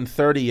not even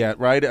 30 yet,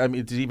 right? I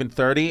mean, he's even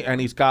 30,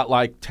 and he's got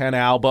like 10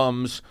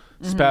 albums,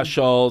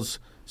 specials.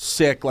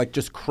 Sick, like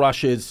just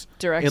crushes.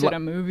 Directed a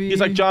movie.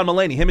 He's like John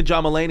Mulaney. Him and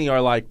John Mulaney are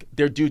like,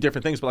 they do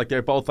different things, but like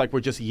they're both like,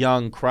 we're just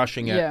young,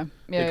 crushing it. Yeah.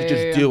 They could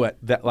just do it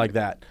like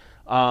that.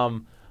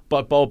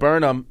 But Bo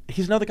Burnham,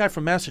 he's another guy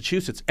from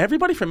Massachusetts.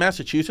 Everybody from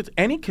Massachusetts,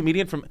 any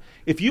comedian from,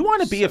 if you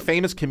want to be a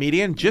famous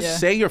comedian, just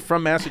say you're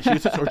from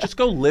Massachusetts or just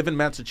go live in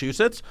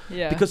Massachusetts.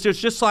 Yeah. Because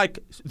there's just like,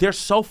 they're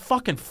so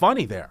fucking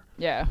funny there.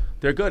 Yeah.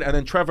 They're good. And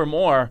then Trevor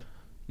Moore,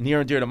 near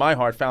and dear to my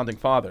heart, Founding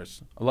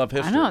Fathers. I love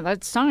history. I know,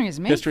 that song is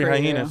made History for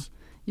Hyenas.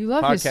 You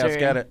love Podcast, history.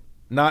 get it.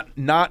 Not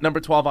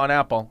number 12 on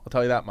Apple, I'll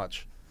tell you that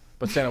much.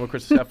 But Stand Up with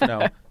Chris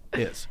Stefano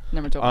is.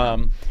 Number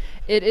 12.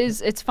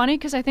 It's funny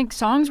because I think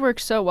songs work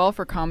so well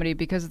for comedy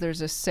because there's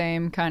the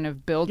same kind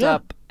of build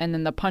up and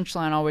then the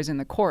punchline always in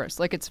the chorus.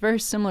 Like, it's very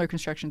similar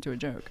construction to a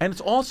joke. And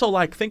it's also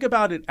like, think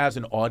about it as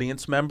an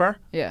audience member.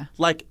 Yeah.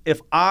 Like,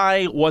 if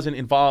I wasn't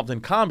involved in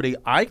comedy,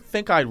 I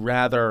think I'd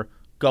rather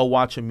go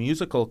watch a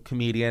musical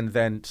comedian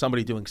than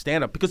somebody doing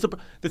stand-up. Because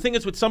the thing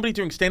is, with somebody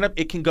doing stand-up,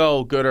 it can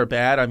go good or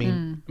bad. I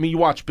mean, you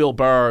watch Bill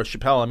Burr or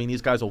Chappelle, I mean,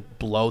 these guys will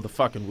blow the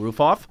fucking roof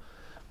off.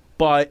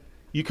 But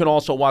you can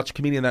also watch a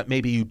comedian that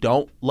maybe you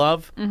don't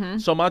love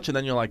so much, and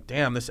then you're like,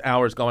 damn, this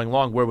hour is going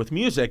long. Where with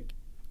music,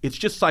 it's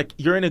just like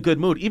you're in a good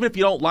mood. Even if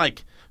you don't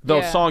like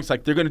those songs,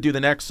 like they're going to do the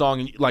next song,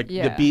 and like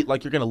the beat,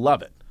 like you're going to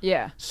love it.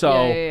 Yeah. So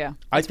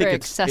I think very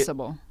it's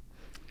accessible.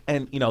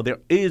 And, you know, there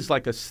is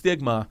like a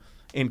stigma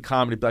in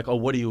comedy, like, oh,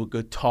 what are you, a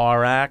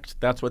guitar act?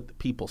 That's what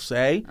people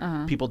say.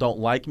 People don't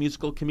like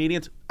musical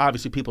comedians.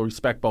 Obviously, people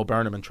respect Bo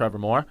Burnham and Trevor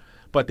Moore,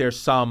 but there's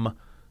some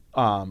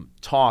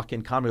talk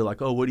in comedy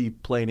like, oh, what do you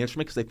play an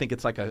instrument? Because they think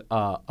it's like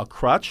a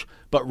crutch.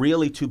 But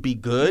really, to be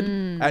good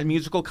at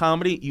musical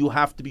comedy, you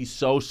have to be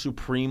so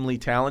supremely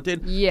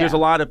talented. Yeah. There's a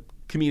lot of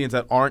comedians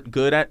that aren't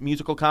good at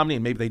musical comedy,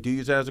 and maybe they do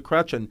use it as a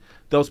crutch, and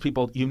those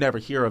people, you never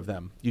hear of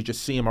them. You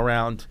just see them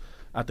around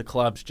at the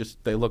clubs,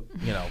 just they look,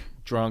 you know,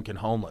 drunk and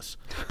homeless.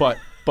 But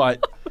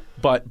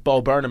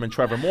Bo Burnham and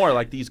Trevor Moore,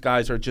 like, these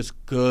guys are just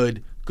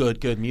good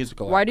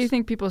musical acts. Why do you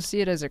think people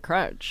see it as a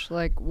crutch?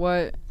 Like,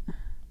 what?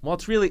 Well,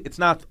 it's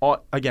not,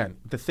 again,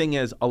 the thing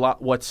is, a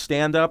lot what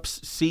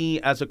stand-ups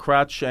see as a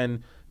crutch,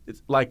 and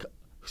it's like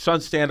some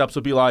stand-ups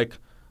will be like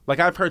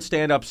I've heard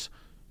stand-ups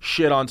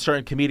shit on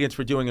certain comedians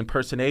for doing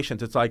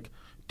impersonations. It's like,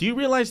 do you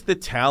realize the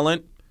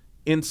talent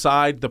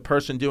inside the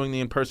person doing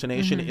the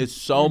impersonation is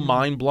so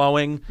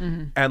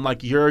mind-blowing, and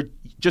like, you're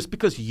just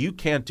because you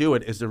can't do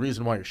it is the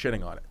reason why you're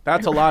shitting on it.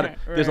 That's a lot of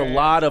there's a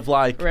lot of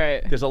like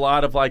there's a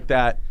lot of like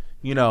that,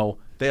 you know,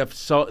 they have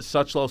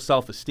such low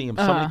self-esteem.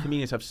 So many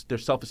comedians have their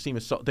self-esteem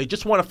is so, they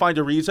just want to find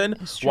a reason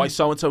why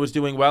so-and-so is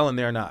doing well and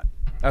they're not.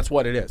 That's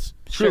what it is.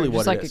 Truly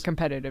what it is. Just like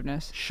a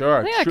competitiveness. Sure.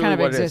 I think that kind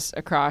of exists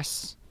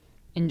across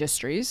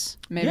industries.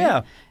 Maybe.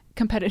 Yeah.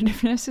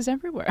 Competitiveness is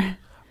everywhere.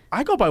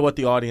 I go by what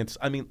the audience,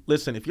 I mean,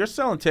 listen, if you're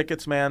selling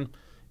tickets, man,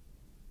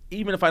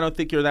 even if I don't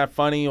think you're that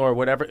funny or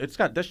whatever,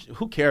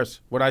 who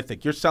cares what I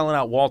think? You're selling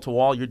out wall to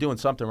wall. You're doing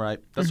something right.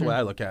 That's the way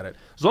I look at it.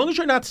 As long as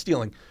you're not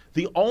stealing.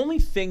 The only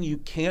thing you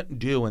can't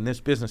do in this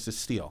business is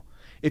steal.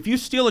 If you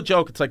steal a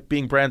joke, it's like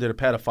being branded a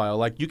pedophile.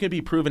 Like, you can be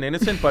proven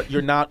innocent, but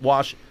you're not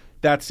washed.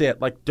 That's it.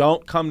 Like,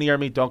 don't come near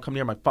me. Don't come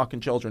near my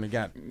fucking children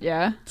again.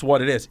 Yeah. It's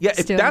what it is. Yeah.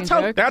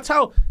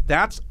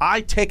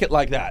 I take it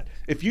like that.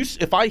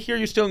 If I hear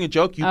you stealing a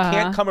joke, you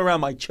can't come around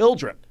my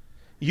children.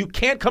 You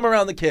can't come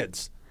around the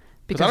kids.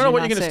 Because I don't know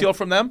what you're going to steal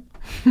from them.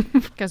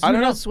 Because I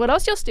don't know what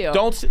else you'll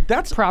steal.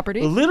 That's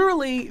property.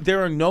 Literally,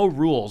 there are no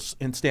rules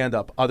in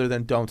stand-up other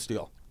than don't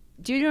steal.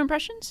 Do you do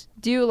impressions?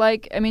 Do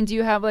you do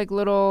you have like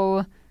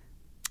little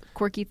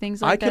quirky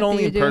things like that? I can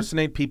only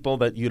impersonate people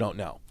that you don't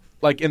know.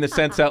 Like, in the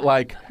sense that,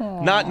 like,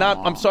 not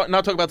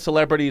talking about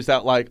celebrities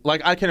that like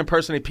I can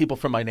impersonate people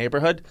from my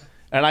neighborhood,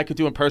 and I could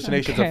do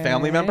impersonations of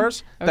family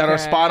members that are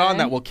spot on,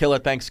 that will kill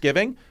at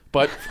Thanksgiving.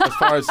 But as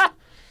far as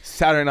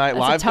Saturday Night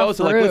Live goes,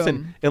 like,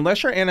 listen,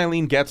 unless your Aunt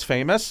Eileen gets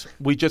famous,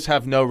 we just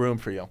have no room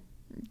for you.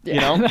 Yeah,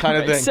 you know, kind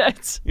of thing.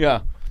 Sense.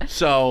 Yeah.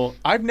 So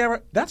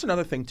that's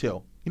another thing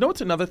too. You know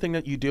what's another thing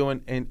that you do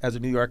as a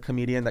New York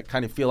comedian that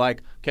kind of feel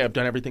like, okay, I've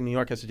done everything New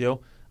York has to do?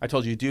 I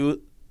told you do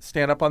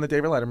stand up on the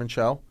David Letterman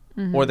show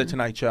or the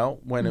Tonight Show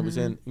when it was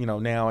in, you know,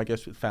 now I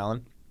guess with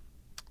Fallon.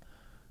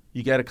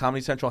 You get a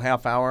Comedy Central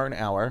half hour, an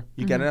hour.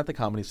 You get it at the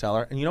Comedy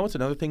Cellar. And you know what's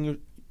another thing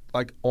you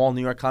like all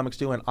New York comics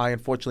do, and I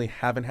unfortunately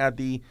haven't had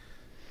the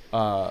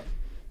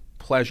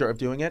pleasure of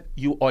doing it?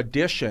 You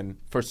audition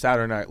for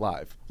Saturday Night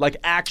Live. Like,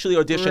 actually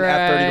audition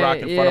at 30 Rock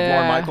in front of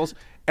Lorne Michaels.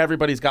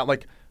 Everybody's got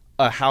like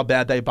how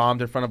bad they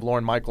bombed in front of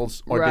Lorne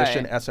Michaels'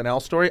 audition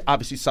SNL story.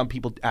 Obviously, some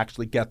people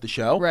actually get the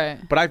show, right?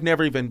 But I've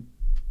never even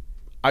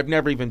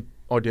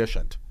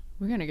auditioned.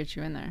 We're gonna get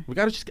you in there.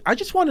 I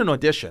just want an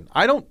audition.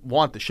 I don't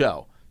want the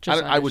show.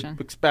 I would audition.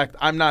 expect.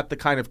 I'm not the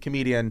kind of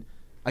comedian.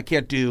 I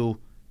can't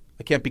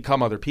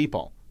become other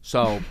people.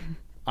 So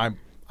I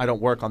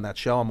don't work on that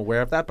show. I'm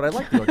aware of that, but I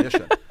like the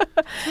audition.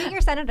 Tweet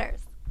your senators.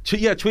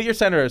 Tweet your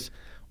senators.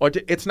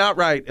 It's not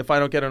right if I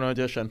don't get an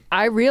audition.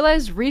 I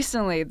realized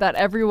recently that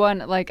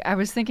everyone, I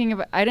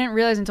didn't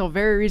realize until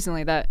very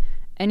recently that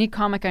any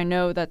comic I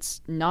know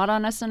that's not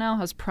on SNL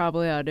has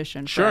probably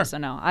auditioned for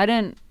SNL. I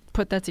didn't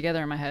put that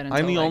together in my head until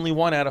I'm the only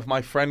one out of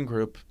my friend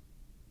group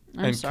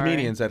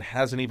comedians that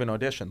hasn't even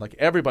auditioned. Like,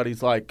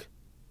 everybody's like,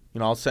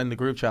 I'll send the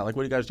group chat, like,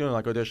 what are you guys doing?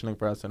 Like, auditioning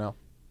for SNL.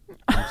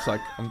 I'm just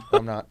like,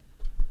 I'm not.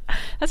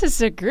 That's a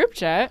sick group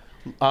chat.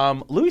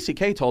 Louis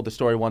C.K. told the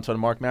story once on a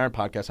Mark Maron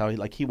podcast how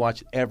he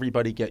watched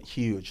everybody get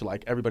huge.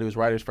 Like, everybody was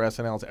writers for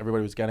SNL,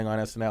 everybody was getting on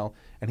SNL,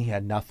 and he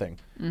had nothing.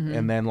 Mm-hmm.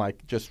 And then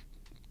just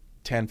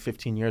 10,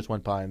 15 years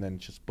went by, and then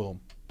just boom,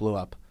 blew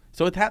up.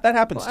 So that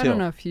happens too. I don't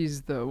know if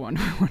he's the one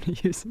we want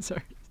to use as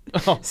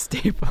our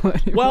staple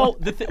anymore. Well,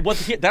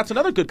 that's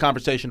another good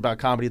conversation about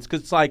comedy. It's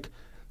because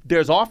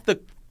there's off the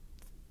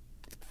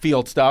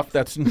field stuff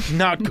that's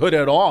not good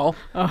at all,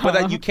 but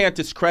that you can't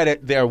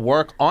discredit their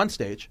work on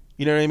stage.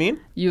 You know what I mean?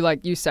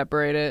 You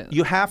separate it.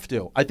 You have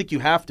to. I think you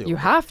have to. You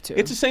have to.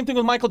 It's the same thing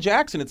with Michael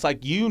Jackson. It's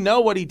like,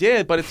 what he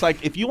did, but it's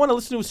like, if you want to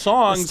listen to his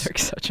songs. This took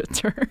such a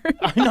turn.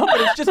 I know,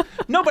 but it's just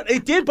but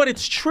it did. But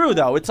it's true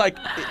though. It's like,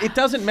 it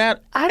doesn't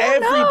matter. I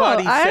don't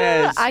Everybody know.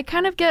 says.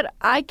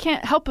 I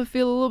can't help but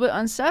feel a little bit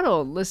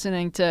unsettled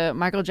listening to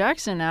Michael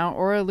Jackson now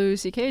or a Louis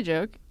C.K.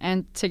 joke,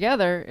 and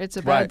together it's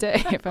a bad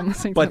day if I'm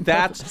listening. to them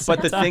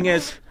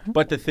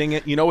But the thing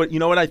is, you know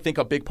what I think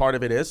a big part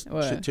of it is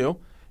too,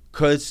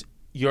 because.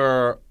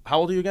 How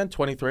old are you again?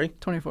 23?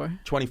 24.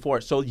 24.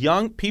 So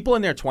young people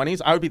in their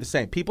 20s, I would be the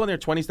same. People in their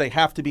 20s, they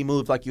have to be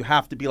moved. Like, you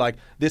have to be like,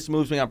 this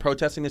moves me, I'm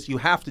protesting this. You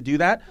have to do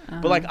that.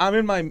 But I'm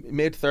in my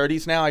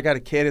mid-30s now. I got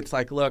a kid. It's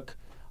like, look,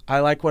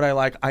 I like what I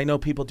like. I know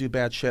people do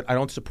bad shit. I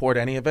don't support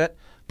any of it.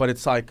 But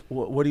it's like,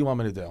 what do you want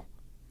me to do?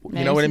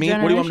 You know what I mean?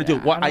 What do you want me to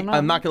do?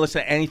 I'm not going to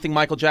listen to anything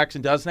Michael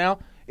Jackson does now.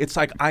 It's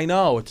like, I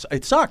know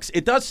it sucks.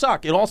 It does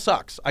suck. It all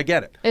sucks. I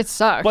get it. It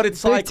sucks. But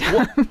it's like,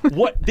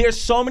 what? There's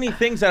so many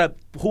things that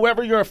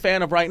whoever you're a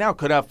fan of right now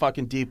could have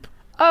fucking deep,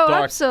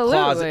 dark absolutely.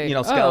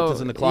 closet,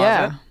 skeletons in the closet.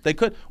 Yeah. They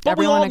could. But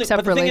everyone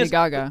except for Lady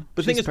Gaga.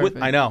 The thing is,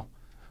 I know.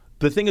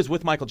 The thing is,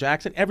 with Michael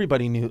Jackson,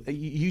 everybody knew.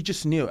 You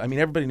just knew. I mean,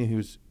 everybody knew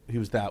he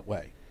was that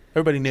way.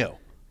 Everybody knew.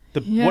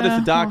 What is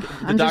the doc? Well,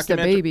 I'm just a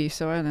baby,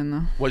 so I didn't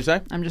know. What'd you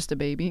say? I'm just a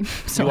baby,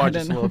 so you I are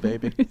didn't just a little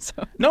baby.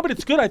 So. No, but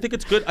it's good. I think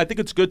it's good. I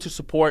think it's good to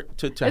support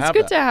to it's have. It's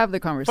good to have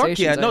the conversations.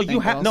 Fuck yeah, no, you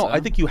have. No, I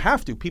think you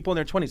have to. People in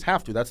their 20s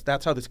have to.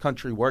 That's how this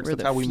country works. We're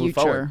that's how we move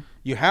forward.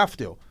 You have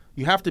to.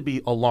 You have to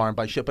be alarmed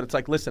by shit. But it's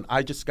like, listen,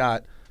 I just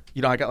got,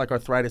 I got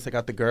arthritis. I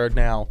got the GERD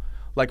now.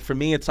 Like, for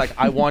me, it's like,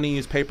 I want to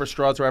use paper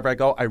straws wherever I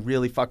go. I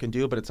really fucking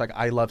do. But it's like,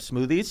 I love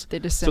smoothies. They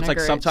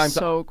disintegrate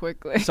so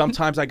quickly.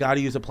 Sometimes I got to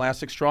use a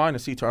plastic straw and a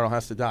sea turtle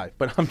has to die.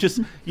 But I'm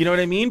just, you know what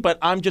I mean? But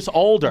I'm just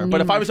older.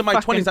 But if I was in my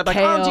 20s, I'd be like,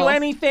 I'll do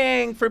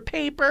anything for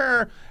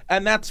paper.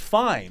 And that's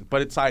fine.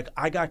 But it's like,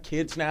 I got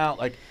kids now.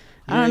 Like,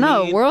 I don't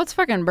know. World's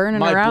fucking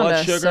burning my around blood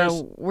us. Sugars.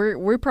 So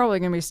we're probably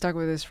going to be stuck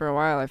with this for a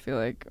while, I feel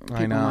like.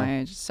 People my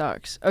age. It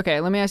sucks.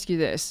 Okay, let me ask you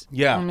this.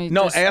 Yeah.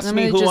 Ask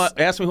me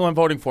who I'm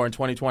voting for in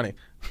 2020.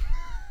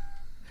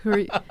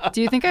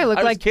 Do you think I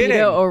look like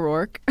Beto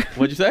O'Rourke?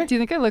 What'd you say? Do you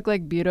think I look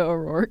like Beto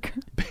O'Rourke?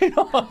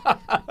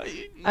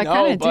 I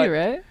kind of do,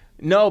 right?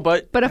 No,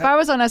 but if I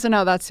was on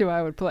SNL, that's who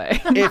I would play.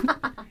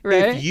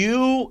 Right? If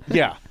you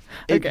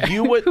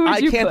would,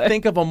 I can't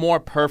think of a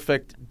more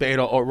perfect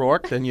Beto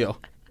O'Rourke than you.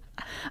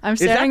 I'm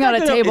standing on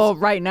a table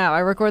right now. I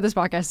record this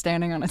podcast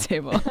standing on a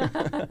table.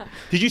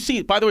 Did you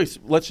see? By the way,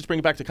 let's just bring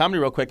it back to comedy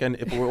real quick. And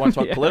if we want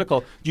to talk political,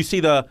 did you see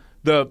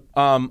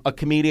a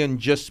comedian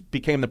just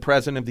became the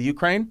president of the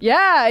Ukraine? Yeah,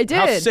 I did.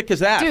 How sick is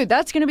that? Dude,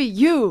 that's going to be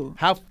you.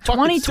 How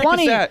fucking sick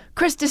is that?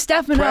 Chris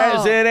DiStefano.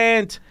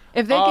 President.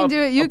 If they can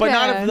do it, you can. But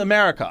not of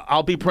America.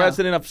 I'll be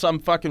president of some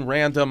fucking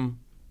random,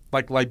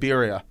 like,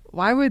 Liberia.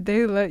 Why would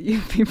they let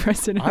you be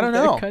president of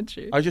their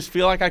country? I just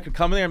feel like I could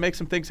come in there and make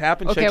some things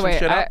happen, shake some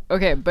shit up.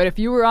 Okay, but if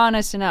you were on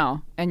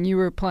SNL and you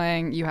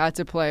had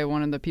to play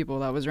one of the people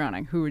that was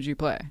running, who would you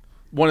play?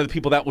 One of the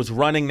people that was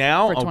running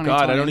now? Oh,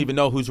 God, I don't even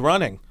know who's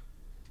running.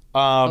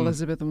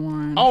 Elizabeth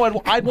Warren.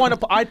 Oh,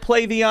 I'd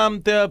play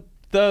the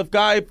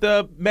guy,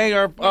 the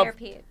mayor of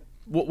Pete.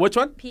 Which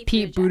one?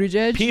 Pete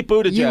Buttigieg. Pete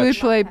Buttigieg. You would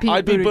play Pete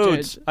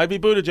Buttigieg. I'd be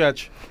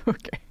Buttigieg.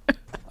 Okay.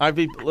 I'd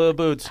be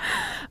Boots.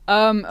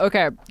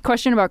 Okay.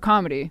 Question about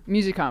comedy,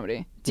 music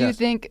comedy. Do you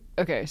think?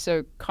 Okay,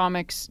 so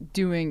comics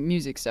doing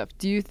music stuff.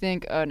 Do you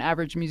think an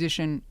average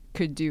musician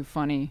could do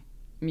funny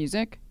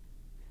music,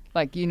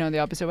 like the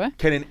opposite way?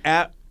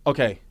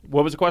 Okay.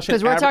 What was the question?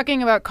 Because we're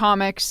talking about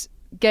comics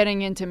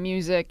getting into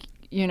music.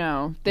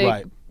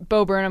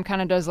 Bo Burnham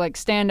kind of does like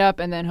stand up,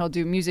 and then he'll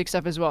do music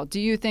stuff as well.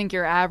 Do you think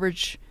your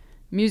average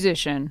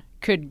musician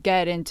could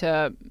get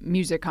into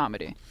music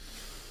comedy?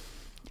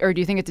 Or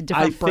do you think it's a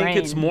different brain? I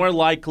think it's more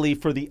likely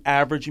for the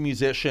average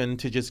musician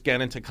to just get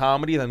into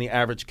comedy than the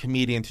average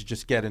comedian to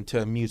just get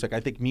into music. I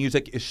think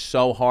music is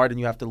so hard, and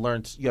you have to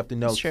learn, you have to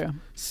know,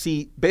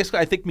 basically,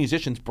 I think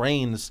musicians'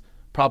 brains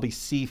probably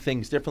see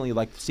things differently,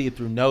 like see it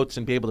through notes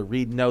and be able to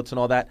read notes and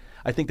all that.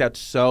 I think that's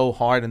so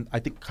hard, and I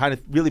think kind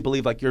of really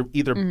believe like you're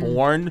either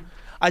born.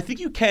 I think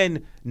you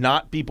can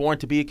not be born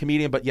to be a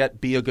comedian, but yet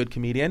be a good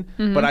comedian.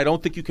 But I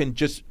don't think you can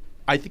just.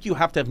 I think you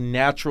have to have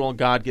natural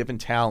God-given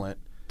talent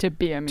to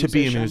be a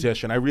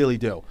musician. I really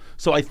do.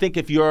 So I think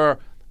if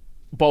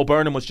Bo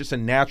Burnham was just a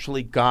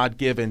naturally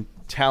God-given,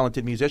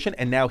 talented musician,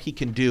 and now he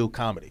can do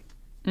comedy.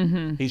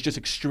 He's just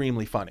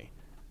extremely funny.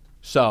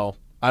 So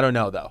I don't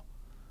know though.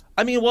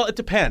 I mean, well, it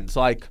depends.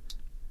 Like,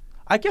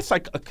 I guess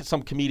like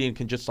some comedian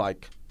can just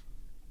like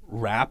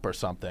rap or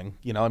something.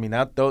 You know, I mean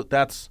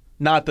that's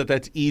not that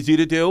that's easy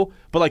to do,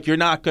 but like you're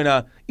not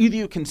gonna either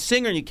you can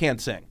sing or you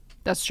can't sing.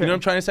 That's true. You know what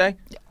I'm trying to say?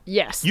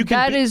 Yes,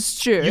 that is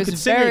true.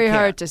 It's very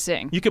hard to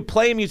sing. You could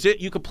play music.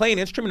 You could play an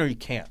instrument, or you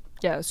can't.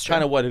 Yeah, that's true.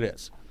 Kind of what it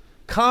is.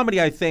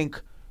 Comedy, I think,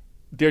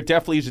 there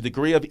definitely is a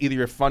degree of either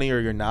you're funny or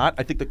you're not.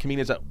 I think the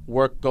comedians at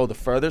work go the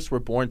furthest. We're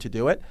born to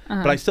do it,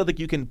 but I still think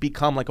you can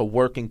become like a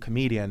working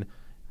comedian,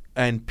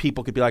 and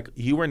people could be like,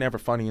 "You were never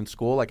funny in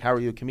school. Like, how are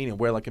you a comedian?"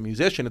 Where like a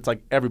musician, it's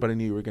like everybody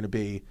knew you were going to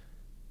be.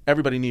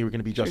 Everybody knew you were going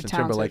to be Justin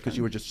Timberlake because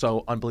you were just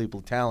so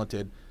unbelievably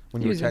talented.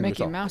 When you were 10 years old. He was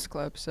a Mickey Mouse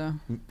Club, so...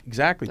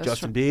 Exactly.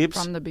 Justin Bieber.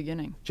 From the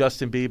beginning.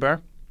 Justin Bieber.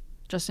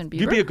 Justin Bieber?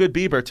 You'd be a good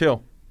Bieber,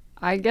 too.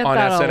 I get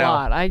that SNL. A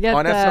lot. I get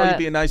on that SNL, you'd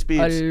be a nice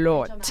Biebs. A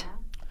lot.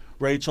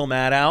 Rachel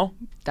Maddow.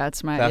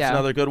 That's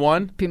another good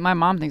one. My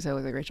mom thinks I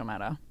look like Rachel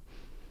Maddow.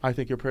 I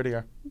think you're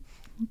prettier.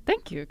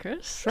 Thank you,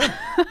 Chris. Sure.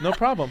 No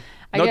problem.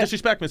 No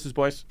disrespect, Mrs.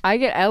 Boyce. I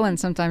get Ellen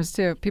sometimes,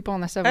 too. People on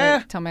the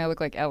subway tell me I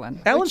look like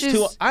Ellen. Ellen's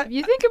too...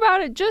 you think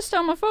about it, just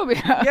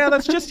homophobia. Yeah,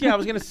 that's just... Yeah, I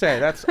was going to say.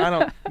 That's... I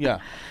don't... Yeah.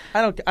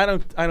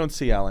 I don't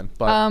see Ellen,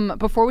 but...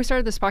 Before we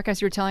started this podcast,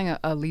 you were telling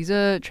a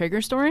Lisa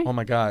Traeger story? Oh,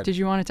 my God. Did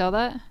you want to tell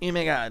that? Oh,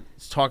 my God.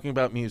 It's talking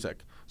about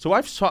music. So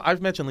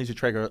I've mentioned Lisa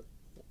Traeger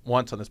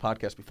once on this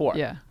podcast before.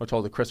 Yeah. I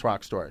told the Chris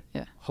Rock story.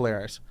 Yeah.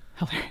 Hilarious.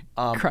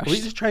 Crushed.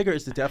 Lisa Traeger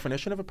is the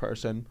definition of a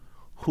person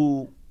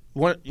who...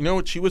 You know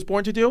what she was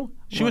born to do?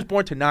 She was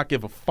born to not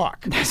give a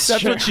fuck.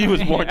 That's what she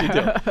was born to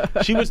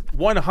do. She was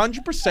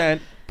 100%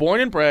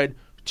 born and bred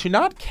to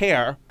not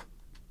care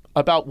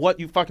about what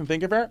you fucking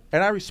think of her,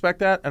 and I respect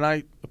that, and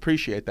I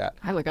appreciate that.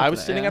 I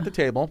was sitting at the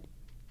table,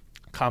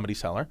 Comedy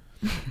Cellar.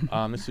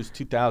 This was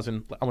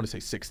 2000, I want to say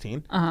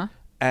 16.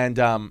 And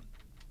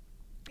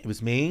it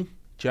was me,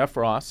 Jeff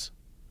Ross,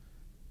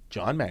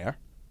 John Mayer,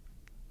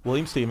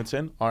 William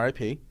Stevenson,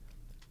 R.I.P.,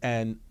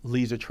 and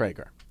Lisa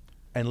Traeger.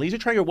 And Lisa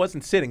Traeger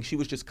wasn't sitting. She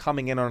was just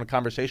coming in on a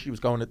conversation. She was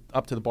going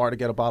up to the bar to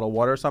get a bottle of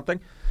water or something.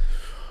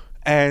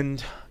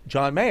 And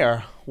John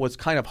Mayer was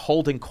kind of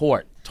holding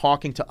court,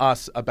 talking to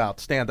us about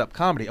stand-up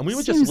comedy. And we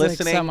were just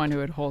listening. Like someone who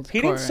would hold court. He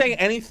didn't say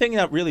anything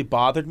that really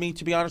bothered me,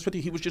 to be honest with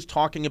you. He was just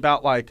talking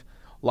about, like,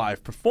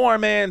 live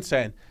performance.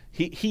 And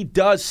he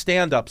does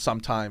stand-up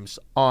sometimes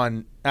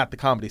at the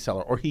Comedy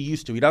Cellar. Or he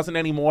used to. He doesn't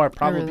anymore,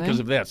 probably because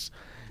of this.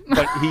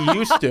 But he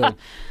used to.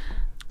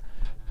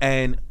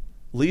 And...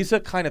 Lisa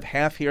kind of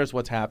half hears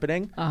what's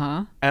happening.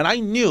 And I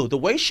knew the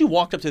way she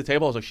walked up to the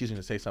table, I was like, she's going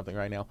to say something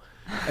right now.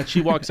 And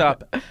she walks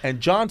up, and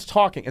John's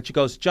talking, and she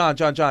goes, John,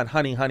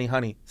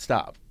 honey,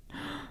 stop.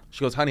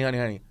 She goes,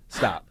 honey,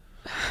 stop.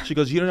 She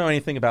goes, you don't know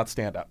anything about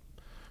stand-up.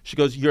 She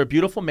goes, you're a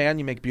beautiful man,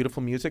 you make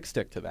beautiful music,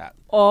 stick to that.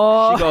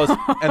 Oh. She goes,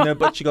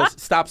 but she goes,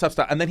 stop.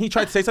 And then he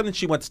tried to say something,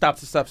 she went, stop.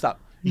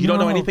 You don't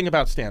know anything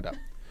about stand-up.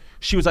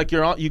 She was like,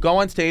 you go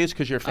on stage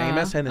because you're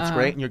famous and it's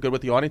great and you're good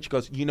with the audience. She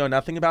goes, you know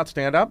nothing about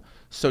stand-up,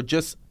 so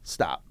just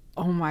stop.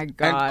 Oh, my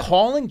God. And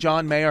calling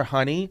John Mayer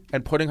honey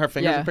and putting her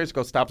fingers in her face,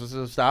 go, stop.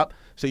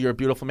 So you're a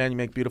beautiful man, you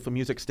make beautiful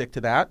music, stick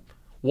to that,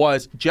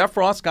 was Jeff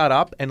Ross got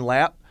up and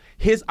laughed.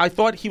 I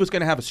thought he was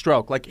going to have a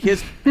stroke. Like,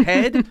 his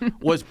head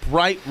was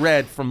bright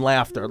red from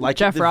laughter. Like,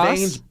 Jeff the Ross?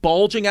 veins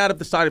bulging out of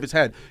the side of his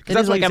head. Because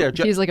that's why he's there.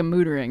 He's like a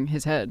mootering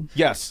his head.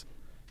 Yes.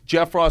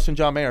 Jeff Ross and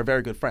John Mayer are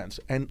very good friends.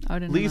 And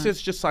Lisa's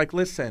just like,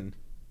 listen,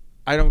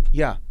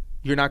 you're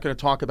not going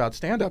to talk about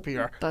stand-up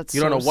here.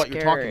 You don't know what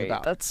you're talking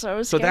about. That's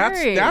so scary. So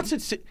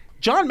that's it.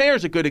 John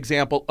Mayer's a good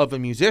example of a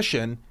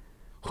musician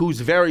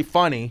who's very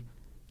funny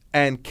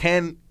and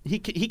he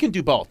can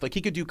do both. Like,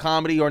 he could do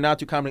comedy or not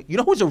do comedy. You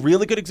know who's a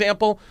really good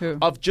example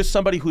of just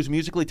somebody who's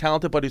musically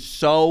talented but is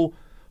so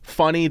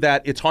funny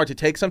that it's hard to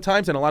take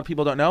sometimes, and a lot of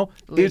people don't know?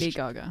 Lady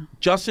Gaga.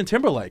 Justin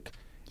Timberlake.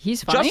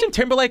 He's funny? Justin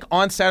Timberlake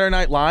on Saturday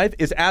Night Live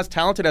is as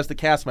talented as the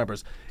cast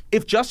members.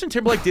 If Justin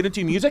Timberlake didn't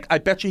do music, I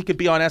bet you he could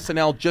be on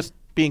SNL just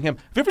being him.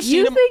 Have you ever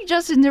seen him? You think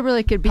Justin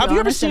Timberlake could be on SNL? Have you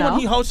ever seen when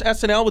he hosts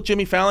SNL with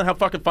Jimmy Fallon, how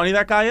fucking funny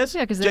that guy is?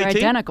 Yeah, because they're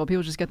identical.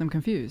 People just get them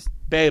confused.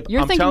 Babe,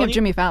 You're thinking of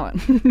Jimmy Fallon.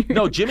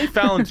 No, Jimmy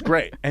Fallon's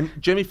great. And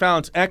Jimmy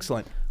Fallon's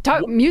excellent.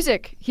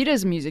 Music. He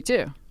does music,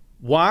 too.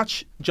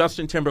 Watch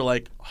Justin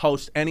Timberlake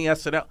host any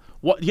SNL.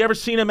 You ever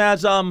seen him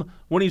as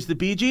when he's the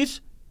Bee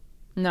Gees?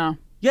 No.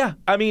 Yeah,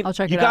 I mean, I'll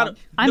check you it got. out.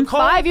 I'm Nicole,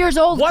 5 years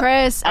old, what?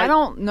 Chris. I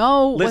don't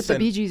know what Listen, the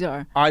Bee Gees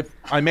are. I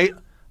made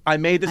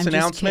this I'm just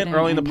announcement kidding,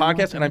 early in the I know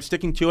podcast, and I'm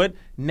sticking to it.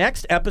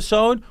 Next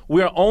episode,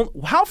 we are on.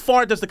 How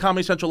far does the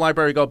Comedy Central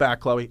Library go back,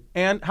 Chloe?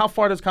 And how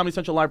far does Comedy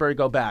Central Library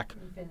go back?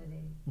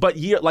 Infinity. But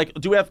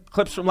do we have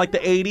clips from like the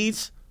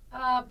 80s?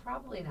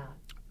 Probably not.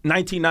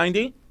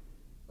 1990?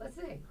 Let's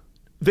see.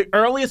 The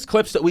earliest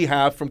clips that we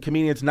have from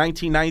comedians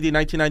 1990,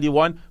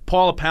 1991,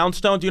 Paula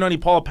Poundstone. Do you know any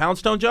Paula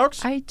Poundstone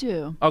jokes? I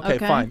do. Okay,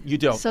 fine. You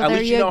do. So At there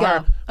least you know go.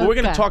 her. But we're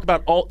going to Okay. talk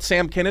about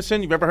Sam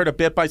Kinison. You've ever heard a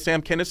bit by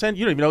Sam Kinison?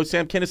 You don't even know who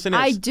Sam Kinison is.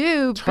 I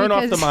do. Turn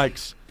off the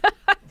because-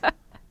 mics.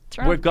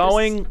 Turn We're off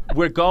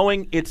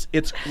going. It's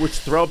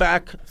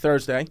Throwback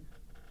Thursday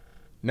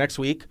next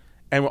week,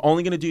 and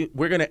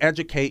we're going to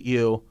educate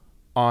you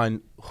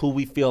on who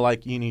we feel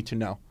like you need to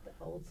know.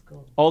 Old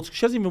school. She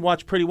doesn't even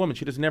watch Pretty Woman.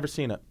 She has never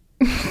seen it.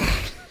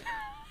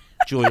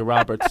 Julia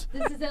Roberts.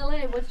 This is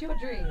LA. What's your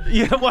dream?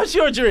 Yeah, what's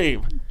your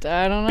dream?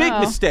 I don't know. Big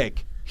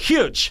mistake.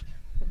 Huge.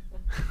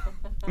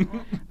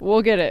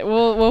 We'll get it.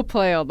 We'll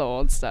play all the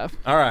old stuff.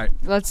 All right.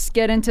 Let's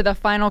get into the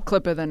final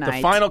clip of the night.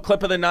 The final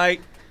clip of the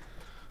night.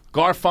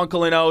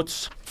 Garfunkel and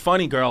Oates.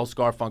 Funny girls,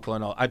 Garfunkel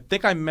and Oates. I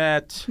think I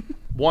met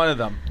one of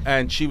them,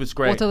 and she was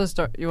great. We'll tell the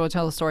story. You will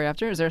tell the story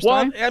after. Is there a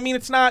story? Well, I mean,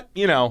 it's not.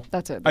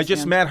 That's it. I That's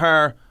just the met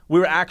her. We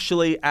were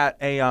actually at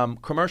a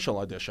commercial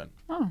audition.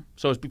 Oh,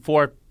 So it was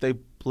before they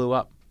blew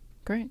up.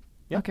 great.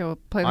 Yeah. Okay, we'll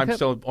play the I'm clip.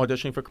 still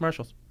auditioning for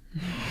commercials.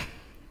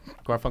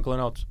 Garfunkel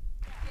and Oates.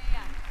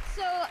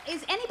 So,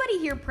 is anybody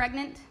here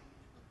pregnant?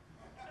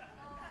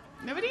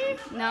 Nobody?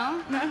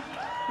 No? No.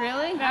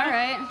 Really? No. All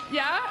right.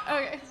 Yeah?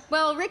 Okay.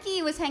 Well,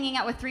 Ricky was hanging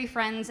out with 3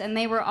 friends, and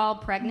they were all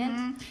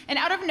pregnant. And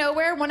out of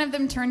nowhere, one of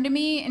them turned to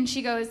me and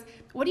she goes,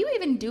 "What do you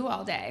even do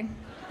all day?"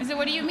 I said,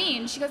 "What do you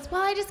mean?" She goes,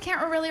 "Well, I just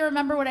can't really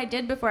remember what I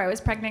did before I was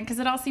pregnant because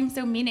it all seems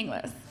so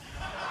meaningless."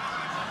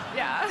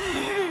 Yeah.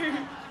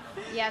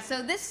 Yeah,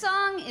 so this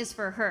song is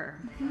for her.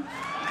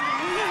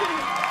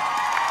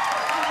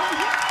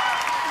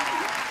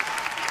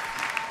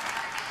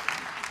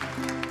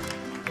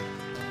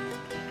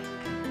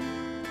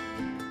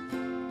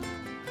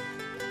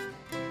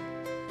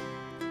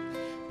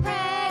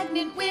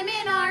 Pregnant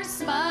women are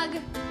smug.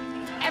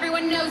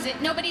 Everyone knows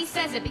it, nobody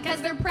says it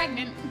because they're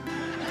pregnant.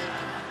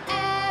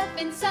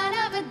 Effing son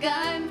of a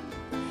gun.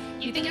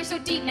 You think you're so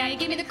deep now, you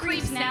give me the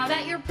creeps now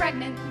that you're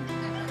pregnant.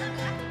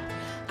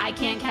 I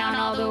can't count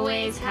all the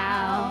ways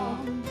how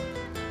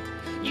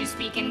you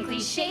speak in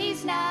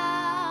cliches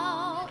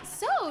now.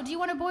 So, do you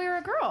want a boy or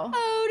a girl?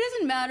 Oh, it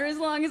doesn't matter as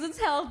long as it's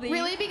healthy.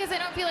 Really? Because I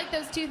don't feel like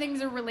those two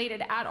things are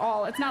related at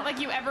all. It's not like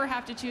you ever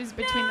have to choose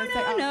between the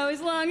two. No,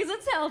 as long as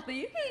it's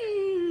healthy.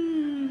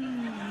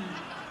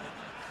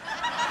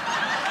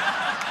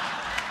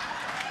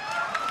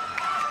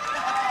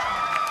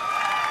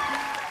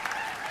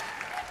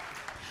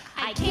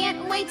 I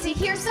can't wait to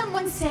hear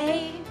someone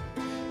say,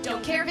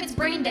 don't care if it's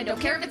brain dead,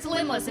 don't care if it's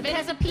limbless, if it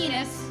has a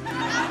penis.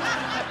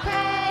 But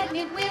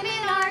pregnant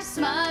women are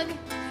smug,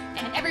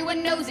 and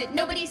everyone knows it,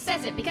 nobody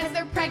says it because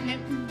they're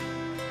pregnant.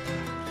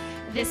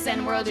 This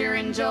N world you're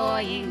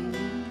enjoying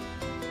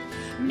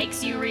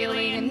makes you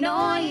really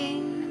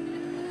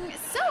annoying.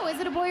 So, is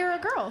it a boy or a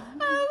girl?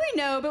 Oh,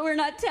 we know, but we're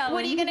not telling.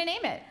 What are you gonna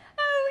name it?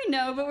 Oh, we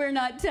know, but we're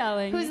not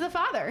telling. Who's the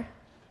father?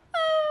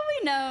 Oh,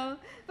 we know,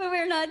 but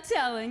we're not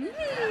telling.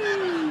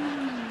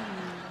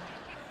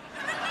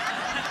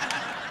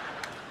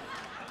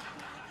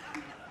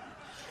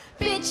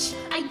 Bitch,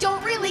 I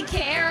don't really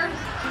care.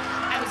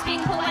 I was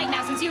being polite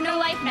now since you know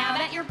life now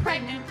that you're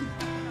pregnant.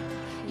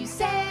 You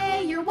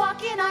say you're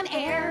walking on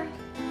air.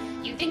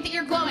 You think that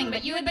you're glowing,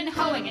 but you had been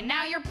hoeing and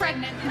now you're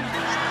pregnant.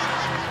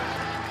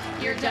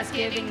 You're just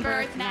giving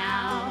birth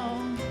now.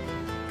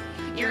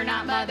 You're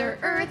not Mother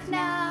Earth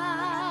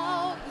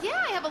now.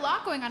 Yeah, I have a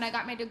lot going on. I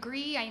got my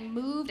degree, I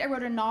moved, I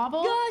wrote a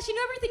novel. Gosh,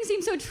 everything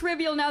seems so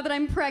trivial now that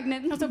I'm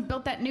pregnant. I also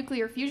built that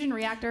nuclear fusion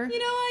reactor.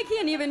 I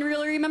can't even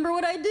really remember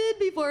what I did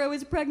before I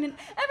was pregnant.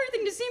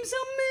 Everything just seems so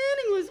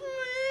meaningless.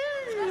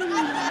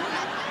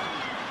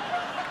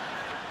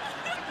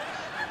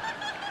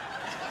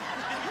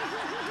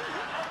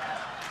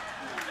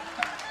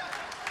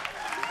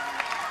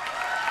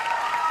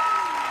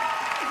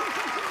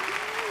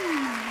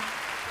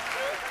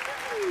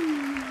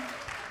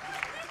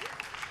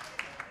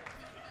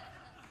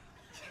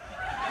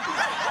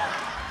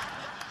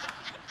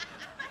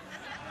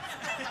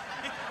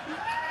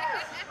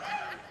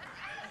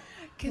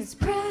 Cause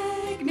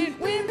pregnant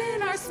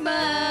women are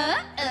smug.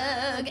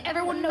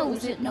 Everyone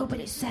knows it,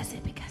 nobody says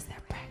it because they're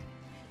pregnant.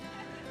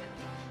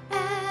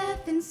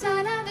 Effing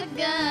son of a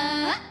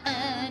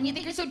gun. You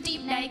think you're so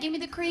deep now, you give me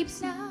the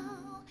creeps now.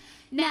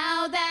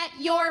 Now that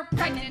you're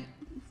pregnant.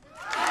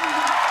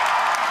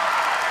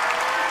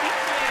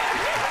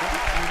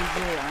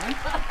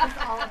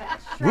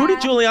 Rudy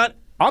Giuliani.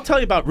 I'll tell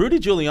you about Rudy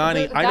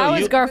Giuliani. That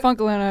was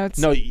Garfunkel and Oates.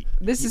 No,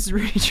 this is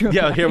Rudy Giuliani.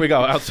 Yeah, here we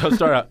go. I'll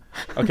start out.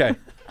 Okay.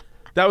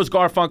 That was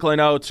Garfunkel and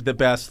Oates, the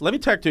best. Let me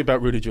talk to you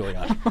about Rudy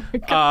Giuliani.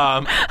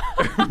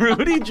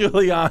 Rudy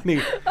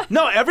Giuliani.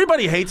 No,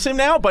 everybody hates him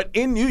now, but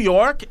in New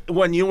York,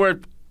 when you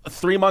were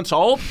 3 months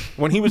old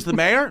when he was the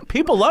mayor.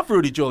 People love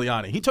Rudy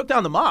Giuliani. He took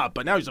down the mob,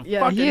 but now he's a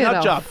fucking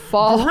nut job.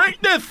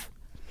 Greatness.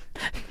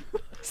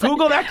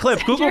 Google that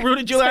clip. Google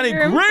Rudy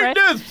Giuliani.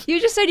 Greatness.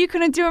 You just said you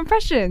couldn't do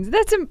impressions.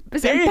 That's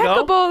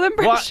impeccable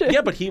impression. Well,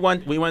 yeah, but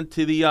we went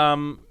to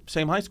the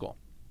same high school.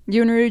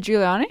 You and Rudy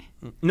Giuliani?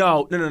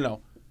 No.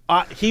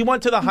 He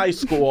went to the high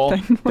school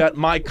that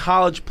my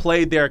college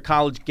played their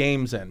college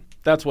games in.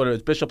 That's what it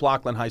is. Bishop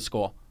Lachlan High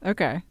School.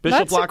 Okay.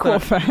 Bishop That's a cool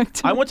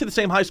fact. I went to the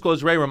same high school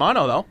as Ray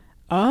Romano, though.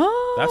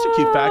 Oh. That's a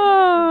cute fact.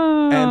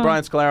 And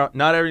Brian Scalaro.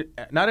 Not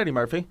Eddie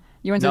Murphy.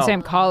 You went to the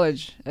same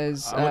college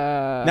as...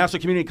 Nassau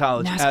Community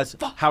College as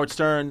Howard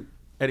Stern,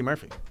 Eddie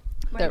Murphy.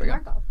 There we go.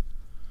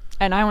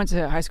 And I went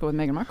to high school with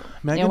Meghan Markle.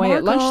 Meghan we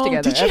ate lunch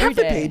together. Did she have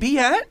the baby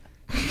yet?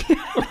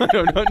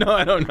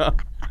 I don't know.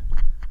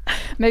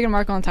 Meghan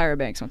Markle and Tyra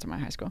Banks went to my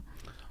high school.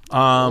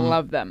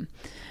 Love them.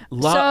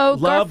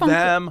 Love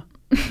them.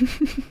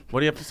 What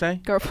do you have to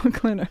say?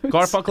 Garfunkel and Oates.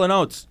 Garfunkel and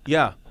Oates.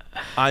 Yeah,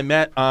 I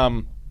met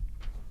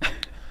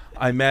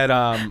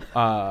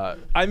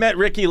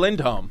Ricky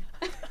Lindholm,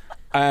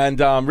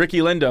 and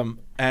Ricky Lindholm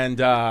and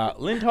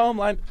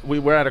Lindholm. We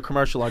were at a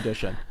commercial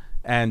audition,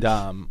 and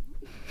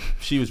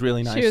she was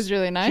really nice. She was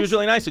really nice. She was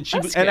really nice,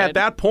 and at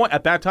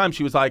that time,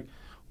 she was like,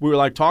 we were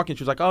like talking.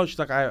 She was like,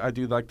 I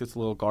do like this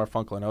little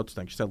Garfunkel and Oates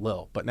thing. She said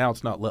Lil, but now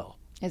it's not Lil.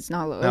 It's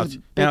not Lil. Now It's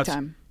big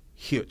time.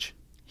 Huge.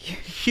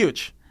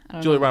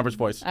 Julia Roberts'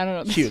 voice. I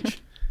don't know.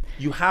 Huge.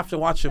 You have to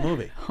watch the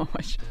movie. Oh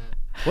my God.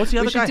 What's the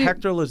other guy?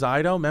 Hector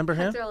Lozado. Remember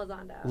him? Hector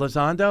Elizondo.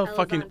 Lozando.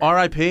 Fucking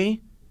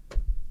R.I.P.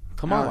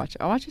 Come on.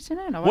 I'll watch it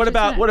tonight. What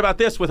about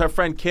this with her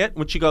friend Kit?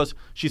 When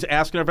she's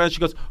asking her friend, she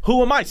goes,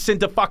 "Who am I,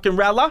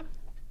 Cinderella?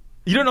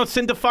 You don't know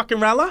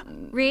Cinderella?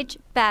 Reach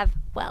Bev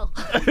well.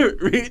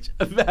 Reach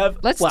Bev.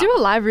 Let's do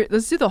a live.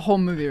 Let's do the whole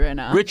movie right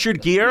now.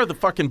 Richard Gere, the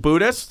fucking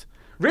Buddhist.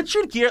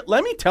 Richard Gere,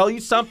 let me tell you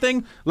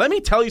something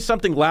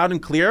loud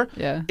and clear.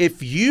 Yeah.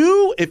 If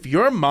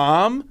your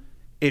mom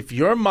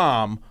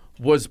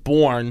was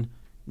born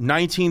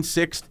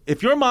 1960,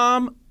 if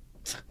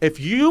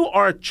you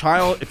are a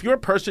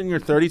person in your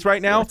 30s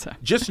right now,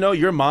 just know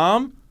your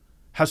mom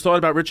has thought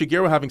about Richard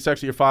Gere having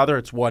sex with your father.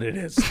 It's what it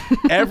is.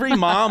 Every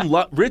mom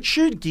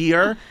Richard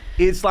Gere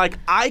is like,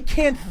 I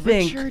can't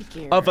think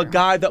of a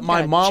guy that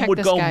my mom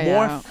would go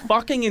more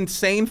fucking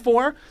insane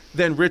for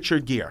than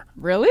Richard Gere.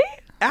 Really?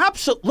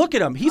 Absolutely. Look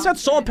at him. He's had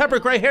salt and pepper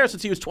gray hair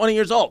since he was 20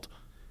 years old.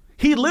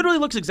 He literally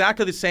looks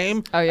exactly the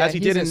same as he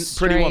did in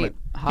Pretty Woman.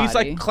 Hottie. He's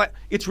like,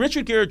 it's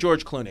Richard Gere,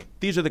 George Clooney.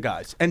 These are the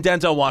guys. And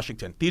Denzel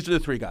Washington. These are the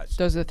three guys.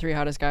 Those are the three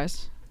hottest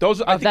guys? I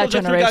think those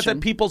are the three guys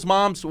that people's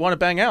moms want to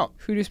bang out.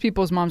 Who does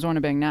people's moms want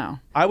to bang now?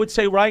 I would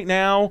say right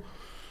now,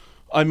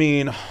 I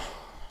mean,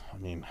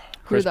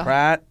 Chris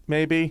Pratt,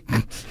 maybe.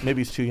 Maybe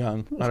he's too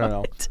young. I don't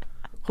know.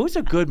 Who's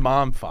a good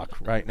mom fuck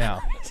right now?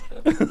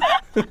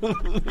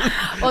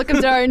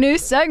 Welcome to our new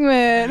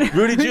segment.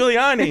 Rudy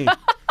Giuliani.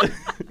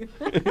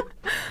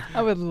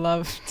 I would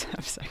love to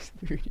have sex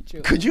with Rudy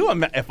Giuliani. Could you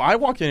imagine if I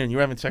walked in and you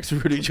were having sex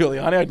with Rudy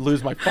Giuliani? I'd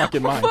lose my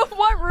fucking mind.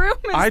 What room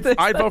is this?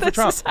 I'd vote for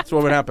Trump. That's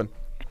what would happen.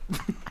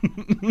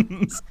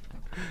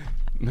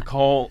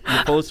 Nicole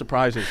is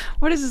surprising.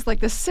 What is this,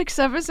 like the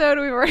 6th episode?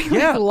 We've already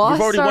we've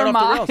lost already our went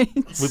off the rails.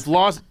 minds. We've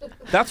lost.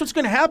 That's what's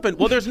going to happen.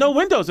 Well, there's no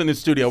windows in this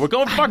studio. We're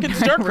going fucking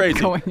stir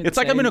crazy. It's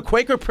like I'm in a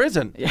Quaker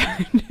prison.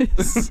 Yeah, it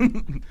is.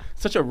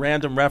 Such a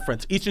random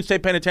reference. Eastern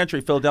State Penitentiary,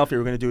 Philadelphia.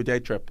 We're going to do a day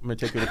trip. I'm going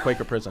to take you to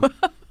Quaker prison.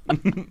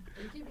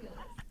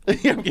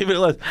 Yeah, give it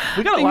a list.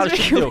 We got a lot of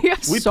shit to do. We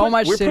have so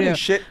much to do. We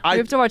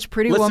have to watch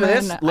Pretty Woman.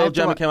 Listen to this. Lil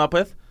Gemma came up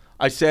with.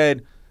 I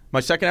said, my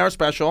second hour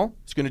special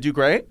is going to do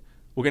great.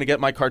 We're going to get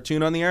my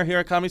cartoon on the air here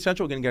at Comedy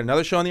Central. We're going to get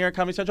another show on the air at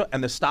Comedy Central.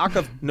 And the stock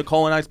of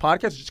Nicole and I's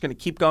podcast is just going to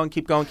keep going.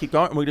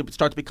 And we're going to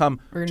start to become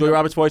Julia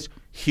Roberts' voice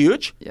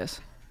huge.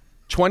 Yes.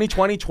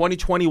 2020,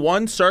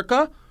 2021,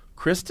 circa,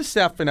 Chris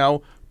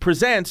DiStefano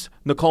presents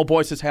Nicole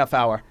Boyce's Half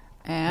Hour.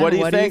 And what do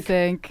you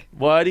think?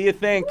 What do you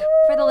think?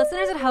 For the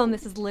listeners at home,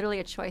 this is literally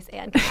a choice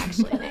Anne can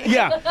actually make.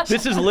 Yeah,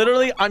 this is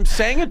literally, I'm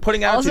saying it,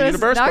 putting it out into the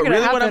universe, but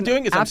really what I'm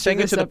doing is I'm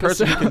saying it to the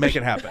person who can make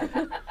it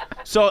happen.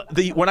 So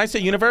when I say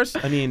universe,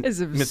 I mean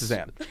Mrs.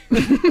 Ann.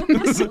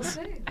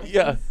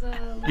 Yeah.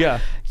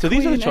 So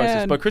these are the choices.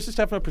 Anne. But Chris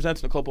DiStefano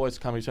presents Nicole Boyce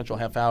Comedy Central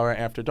Half Hour,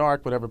 After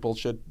Dark, whatever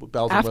bullshit,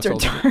 bells and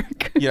whistles. After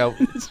Dark. You know,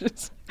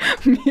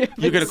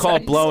 you're going to call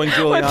it Blowing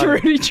Giuliani. With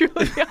Rudy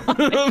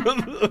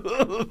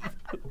Giuliani.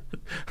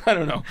 I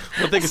don't know.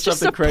 We'll think of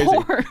something crazy.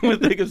 We'll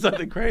think of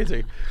something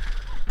crazy.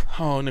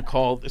 Oh,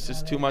 Nicole, this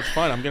is too much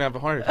fun. I'm going to have a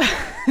heart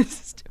attack.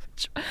 This is too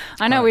much fun.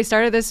 I know. We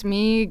started this,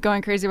 me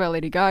going crazy about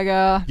Lady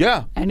Gaga.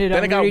 Yeah. Ended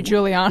up Rudy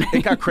Giuliani.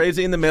 It got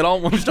crazy in the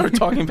middle when we started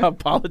talking about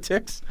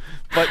politics.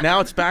 But now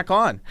it's back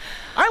on.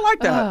 I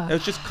like that.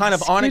 It's just kind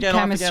of on again,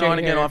 off again, on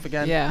again, off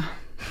again. Yeah.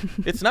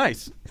 It's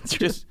nice.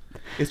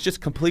 It's just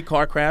complete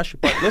car crash.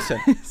 But listen.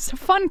 It's a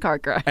fun car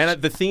crash.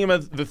 And the theme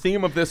of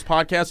this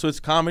podcast was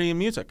comedy and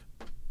music.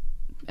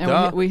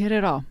 And we hit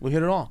it all. We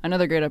hit it all.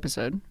 Another great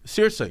episode.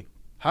 Seriously.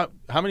 How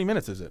many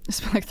minutes is it?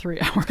 It's been like 3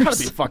 hours. It's got to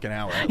be a fucking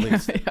hour at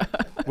least. Yeah.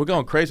 We're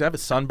going crazy. I have a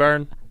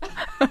sunburn.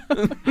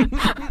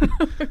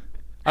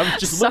 I was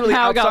just literally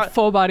Somehow outside. got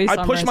full body I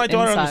sunburns pushed my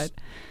daughter inside.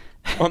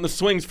 on the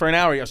swings for an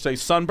hour yesterday.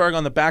 Sunburn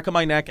on the back of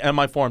my neck and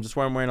my forearms. That's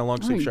why I'm wearing a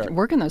long sleeve shirt.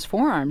 Working those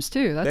forearms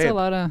too. That's Babe, a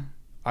lot of.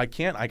 I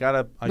can't. We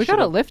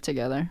gotta lift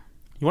together.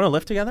 You want to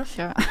lift together?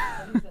 Yeah.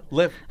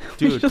 Live,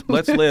 dude.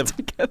 Let's live.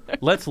 Together.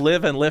 Let's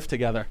live and live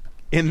together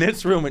in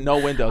this room with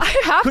no windows.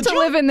 I have to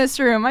live in this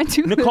room. I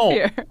do Nicole,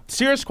 live here.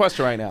 serious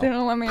question right now. They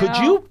don't let me Could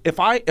out. you, if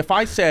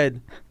I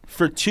said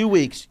for 2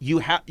 weeks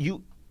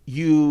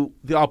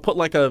I'll put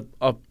like a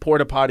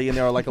porta potty in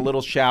there or like a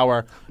little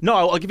shower. No,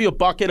 I'll give you a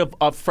bucket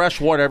of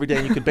fresh water every day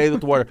and you can bathe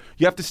with the water.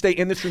 You have to stay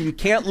in this room. You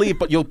can't leave,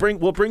 but we'll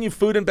bring you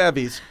food and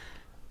bevies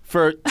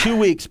for 2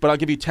 weeks, but I'll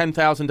give you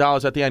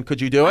 $10,000 at the end. Could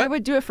you do it? I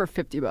would do it for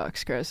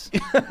 $50, Chris.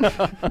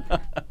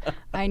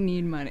 I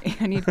need money.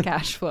 I need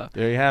cash flow.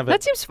 There you have it.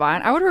 That seems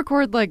fine. I would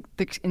record like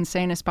the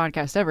insanest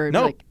podcast ever. It'd be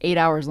like 8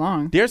 hours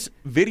long. There's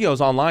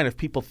videos online of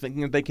people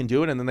thinking that they can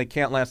do it and then they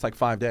can't last like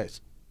 5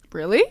 days.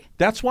 Really?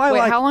 That's why. Wait,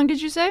 like, how long did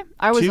you say?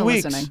 I wasn't 2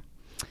 weeks. listening.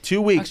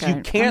 2 weeks. Okay.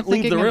 You can't I'm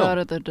leave the thinking room. about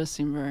it. That does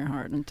seem very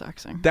hard and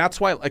taxing. That's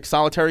why, like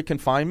solitary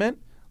confinement,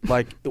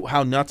 like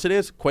how nuts it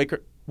is.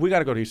 Quaker. We got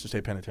to go to Houston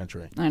State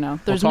Penitentiary. I know. We'll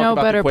There's talk no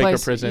about better the Quaker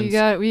place. prisons. We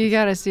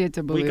got to see it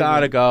to believe. We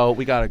gotta it. go.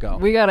 We gotta go.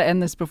 We got to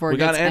end this before We it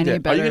gets gotta end any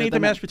it. better. Are you gonna eat the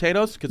than mashed it.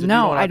 potatoes?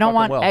 No, I don't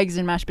want will. eggs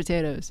and mashed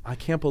potatoes. I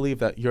can't believe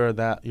that you're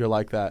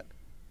like that.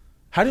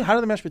 How do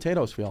the mashed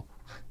potatoes feel?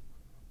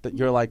 That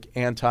you're like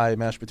anti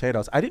mashed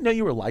potatoes. I didn't know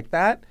you were like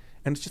that,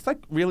 and it's just like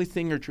really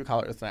seeing your true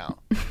colors now.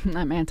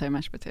 I'm anti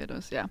mashed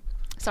potatoes. Yeah.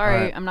 Sorry,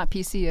 All right. I'm not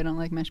PC. I don't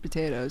like mashed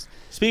potatoes.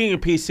 Speaking of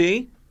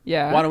PC,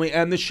 Yeah. why don't we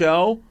end the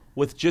show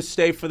with "Just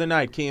Stay for the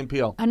Night"? Key and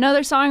Peele.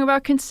 Another song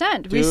about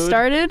consent. We Dude,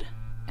 started.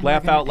 and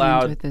Laugh we're gonna out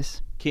loud. end with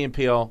this. Key and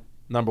Peele,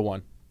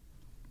 #1.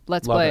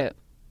 Let's Love play it.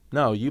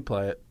 No, you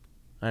play it.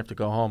 I have to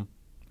go home.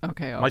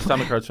 Okay. My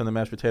stomach hurts from the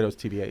mashed potatoes.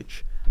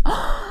 TBH.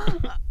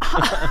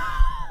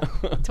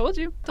 Told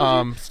you.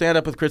 Stand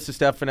Up with Chris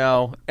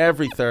Stefano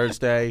every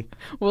Thursday.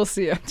 We'll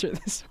see after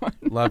this one.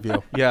 Love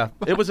you. Yeah,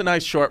 it was a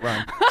nice short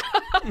run.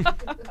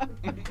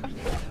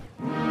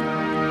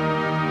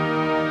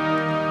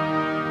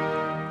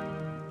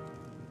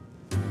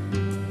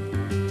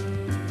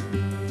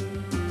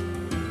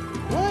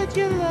 Would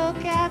you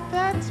look at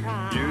the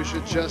time? You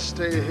should just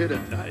stay here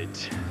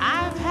tonight.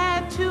 I've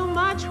had too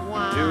much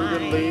wine. You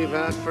can leave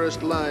at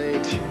first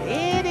light.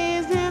 It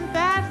isn't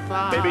that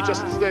far. Baby,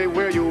 just stay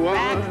where you are.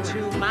 Back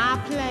to my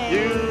place.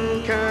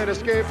 You can't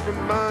escape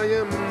from my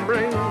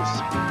embrace.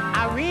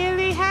 I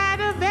really had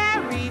a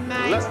very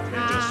nice Let me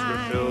just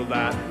refill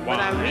that wine. But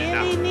I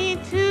really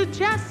need to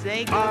just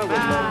say goodbye. I would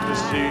love to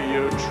see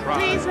you try.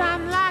 Please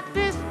unlock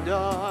this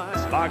door.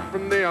 It's locked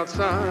from the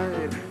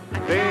outside.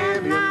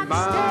 Baby, you're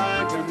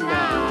mine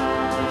tonight.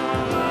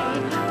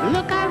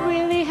 Look, I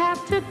really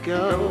have to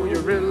go. No, you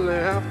really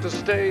have to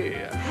stay.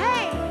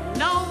 Hey,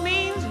 no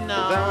means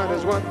no. That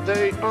is what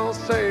they all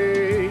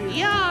say.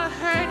 You're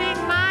hurting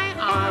my arm.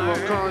 I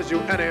won't cause you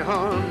any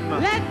harm.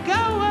 Let go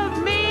of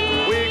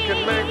me. We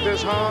can make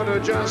this harder,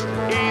 just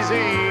easy.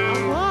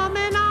 A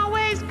woman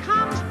always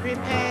comes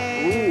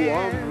prepared. Ooh,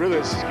 I'm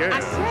really scared. I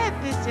said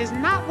this is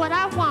not what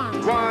I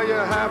want. Why you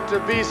have to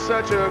be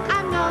such a...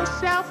 I know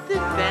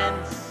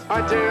self-defense.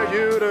 I dare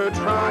you to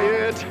try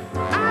it.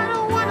 I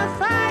don't want to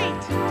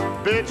fight.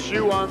 Bitch,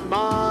 you are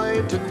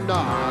mine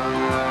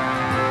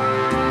tonight.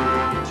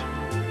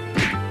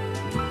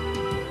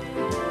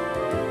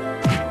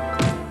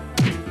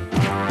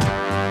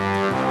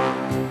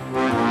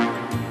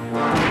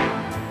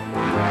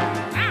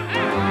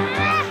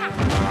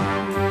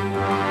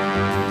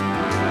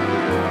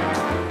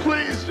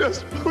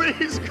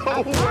 Please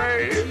go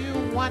away. You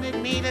wanted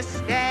me to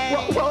stay.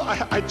 Well,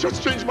 I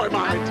just changed my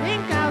mind. I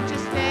think I'll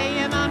just stay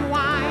and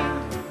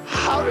unwind.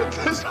 How did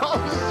this all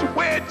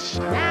switch?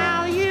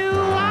 Now you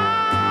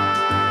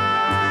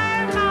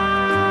are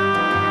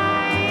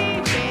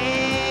my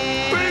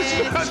bitch. Please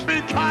just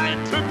be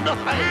kind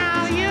tonight.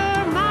 Now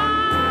you're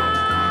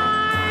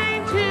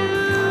mine tonight.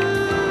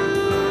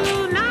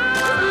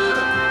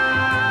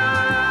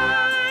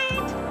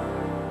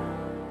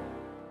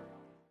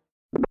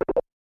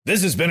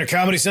 This has been a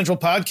Comedy Central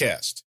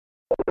podcast.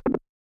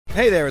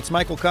 Hey there, it's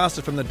Michael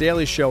Costa from The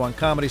Daily Show on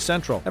Comedy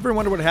Central. Ever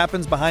wonder what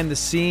happens behind the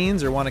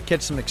scenes or want to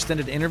catch some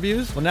extended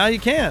interviews? Well, now you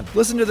can.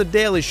 Listen to The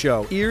Daily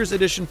Show, Ears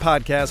Edition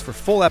podcast for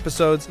full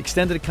episodes,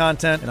 extended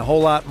content, and a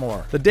whole lot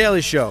more. The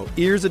Daily Show,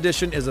 Ears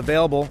Edition is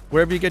available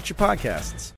wherever you get your podcasts.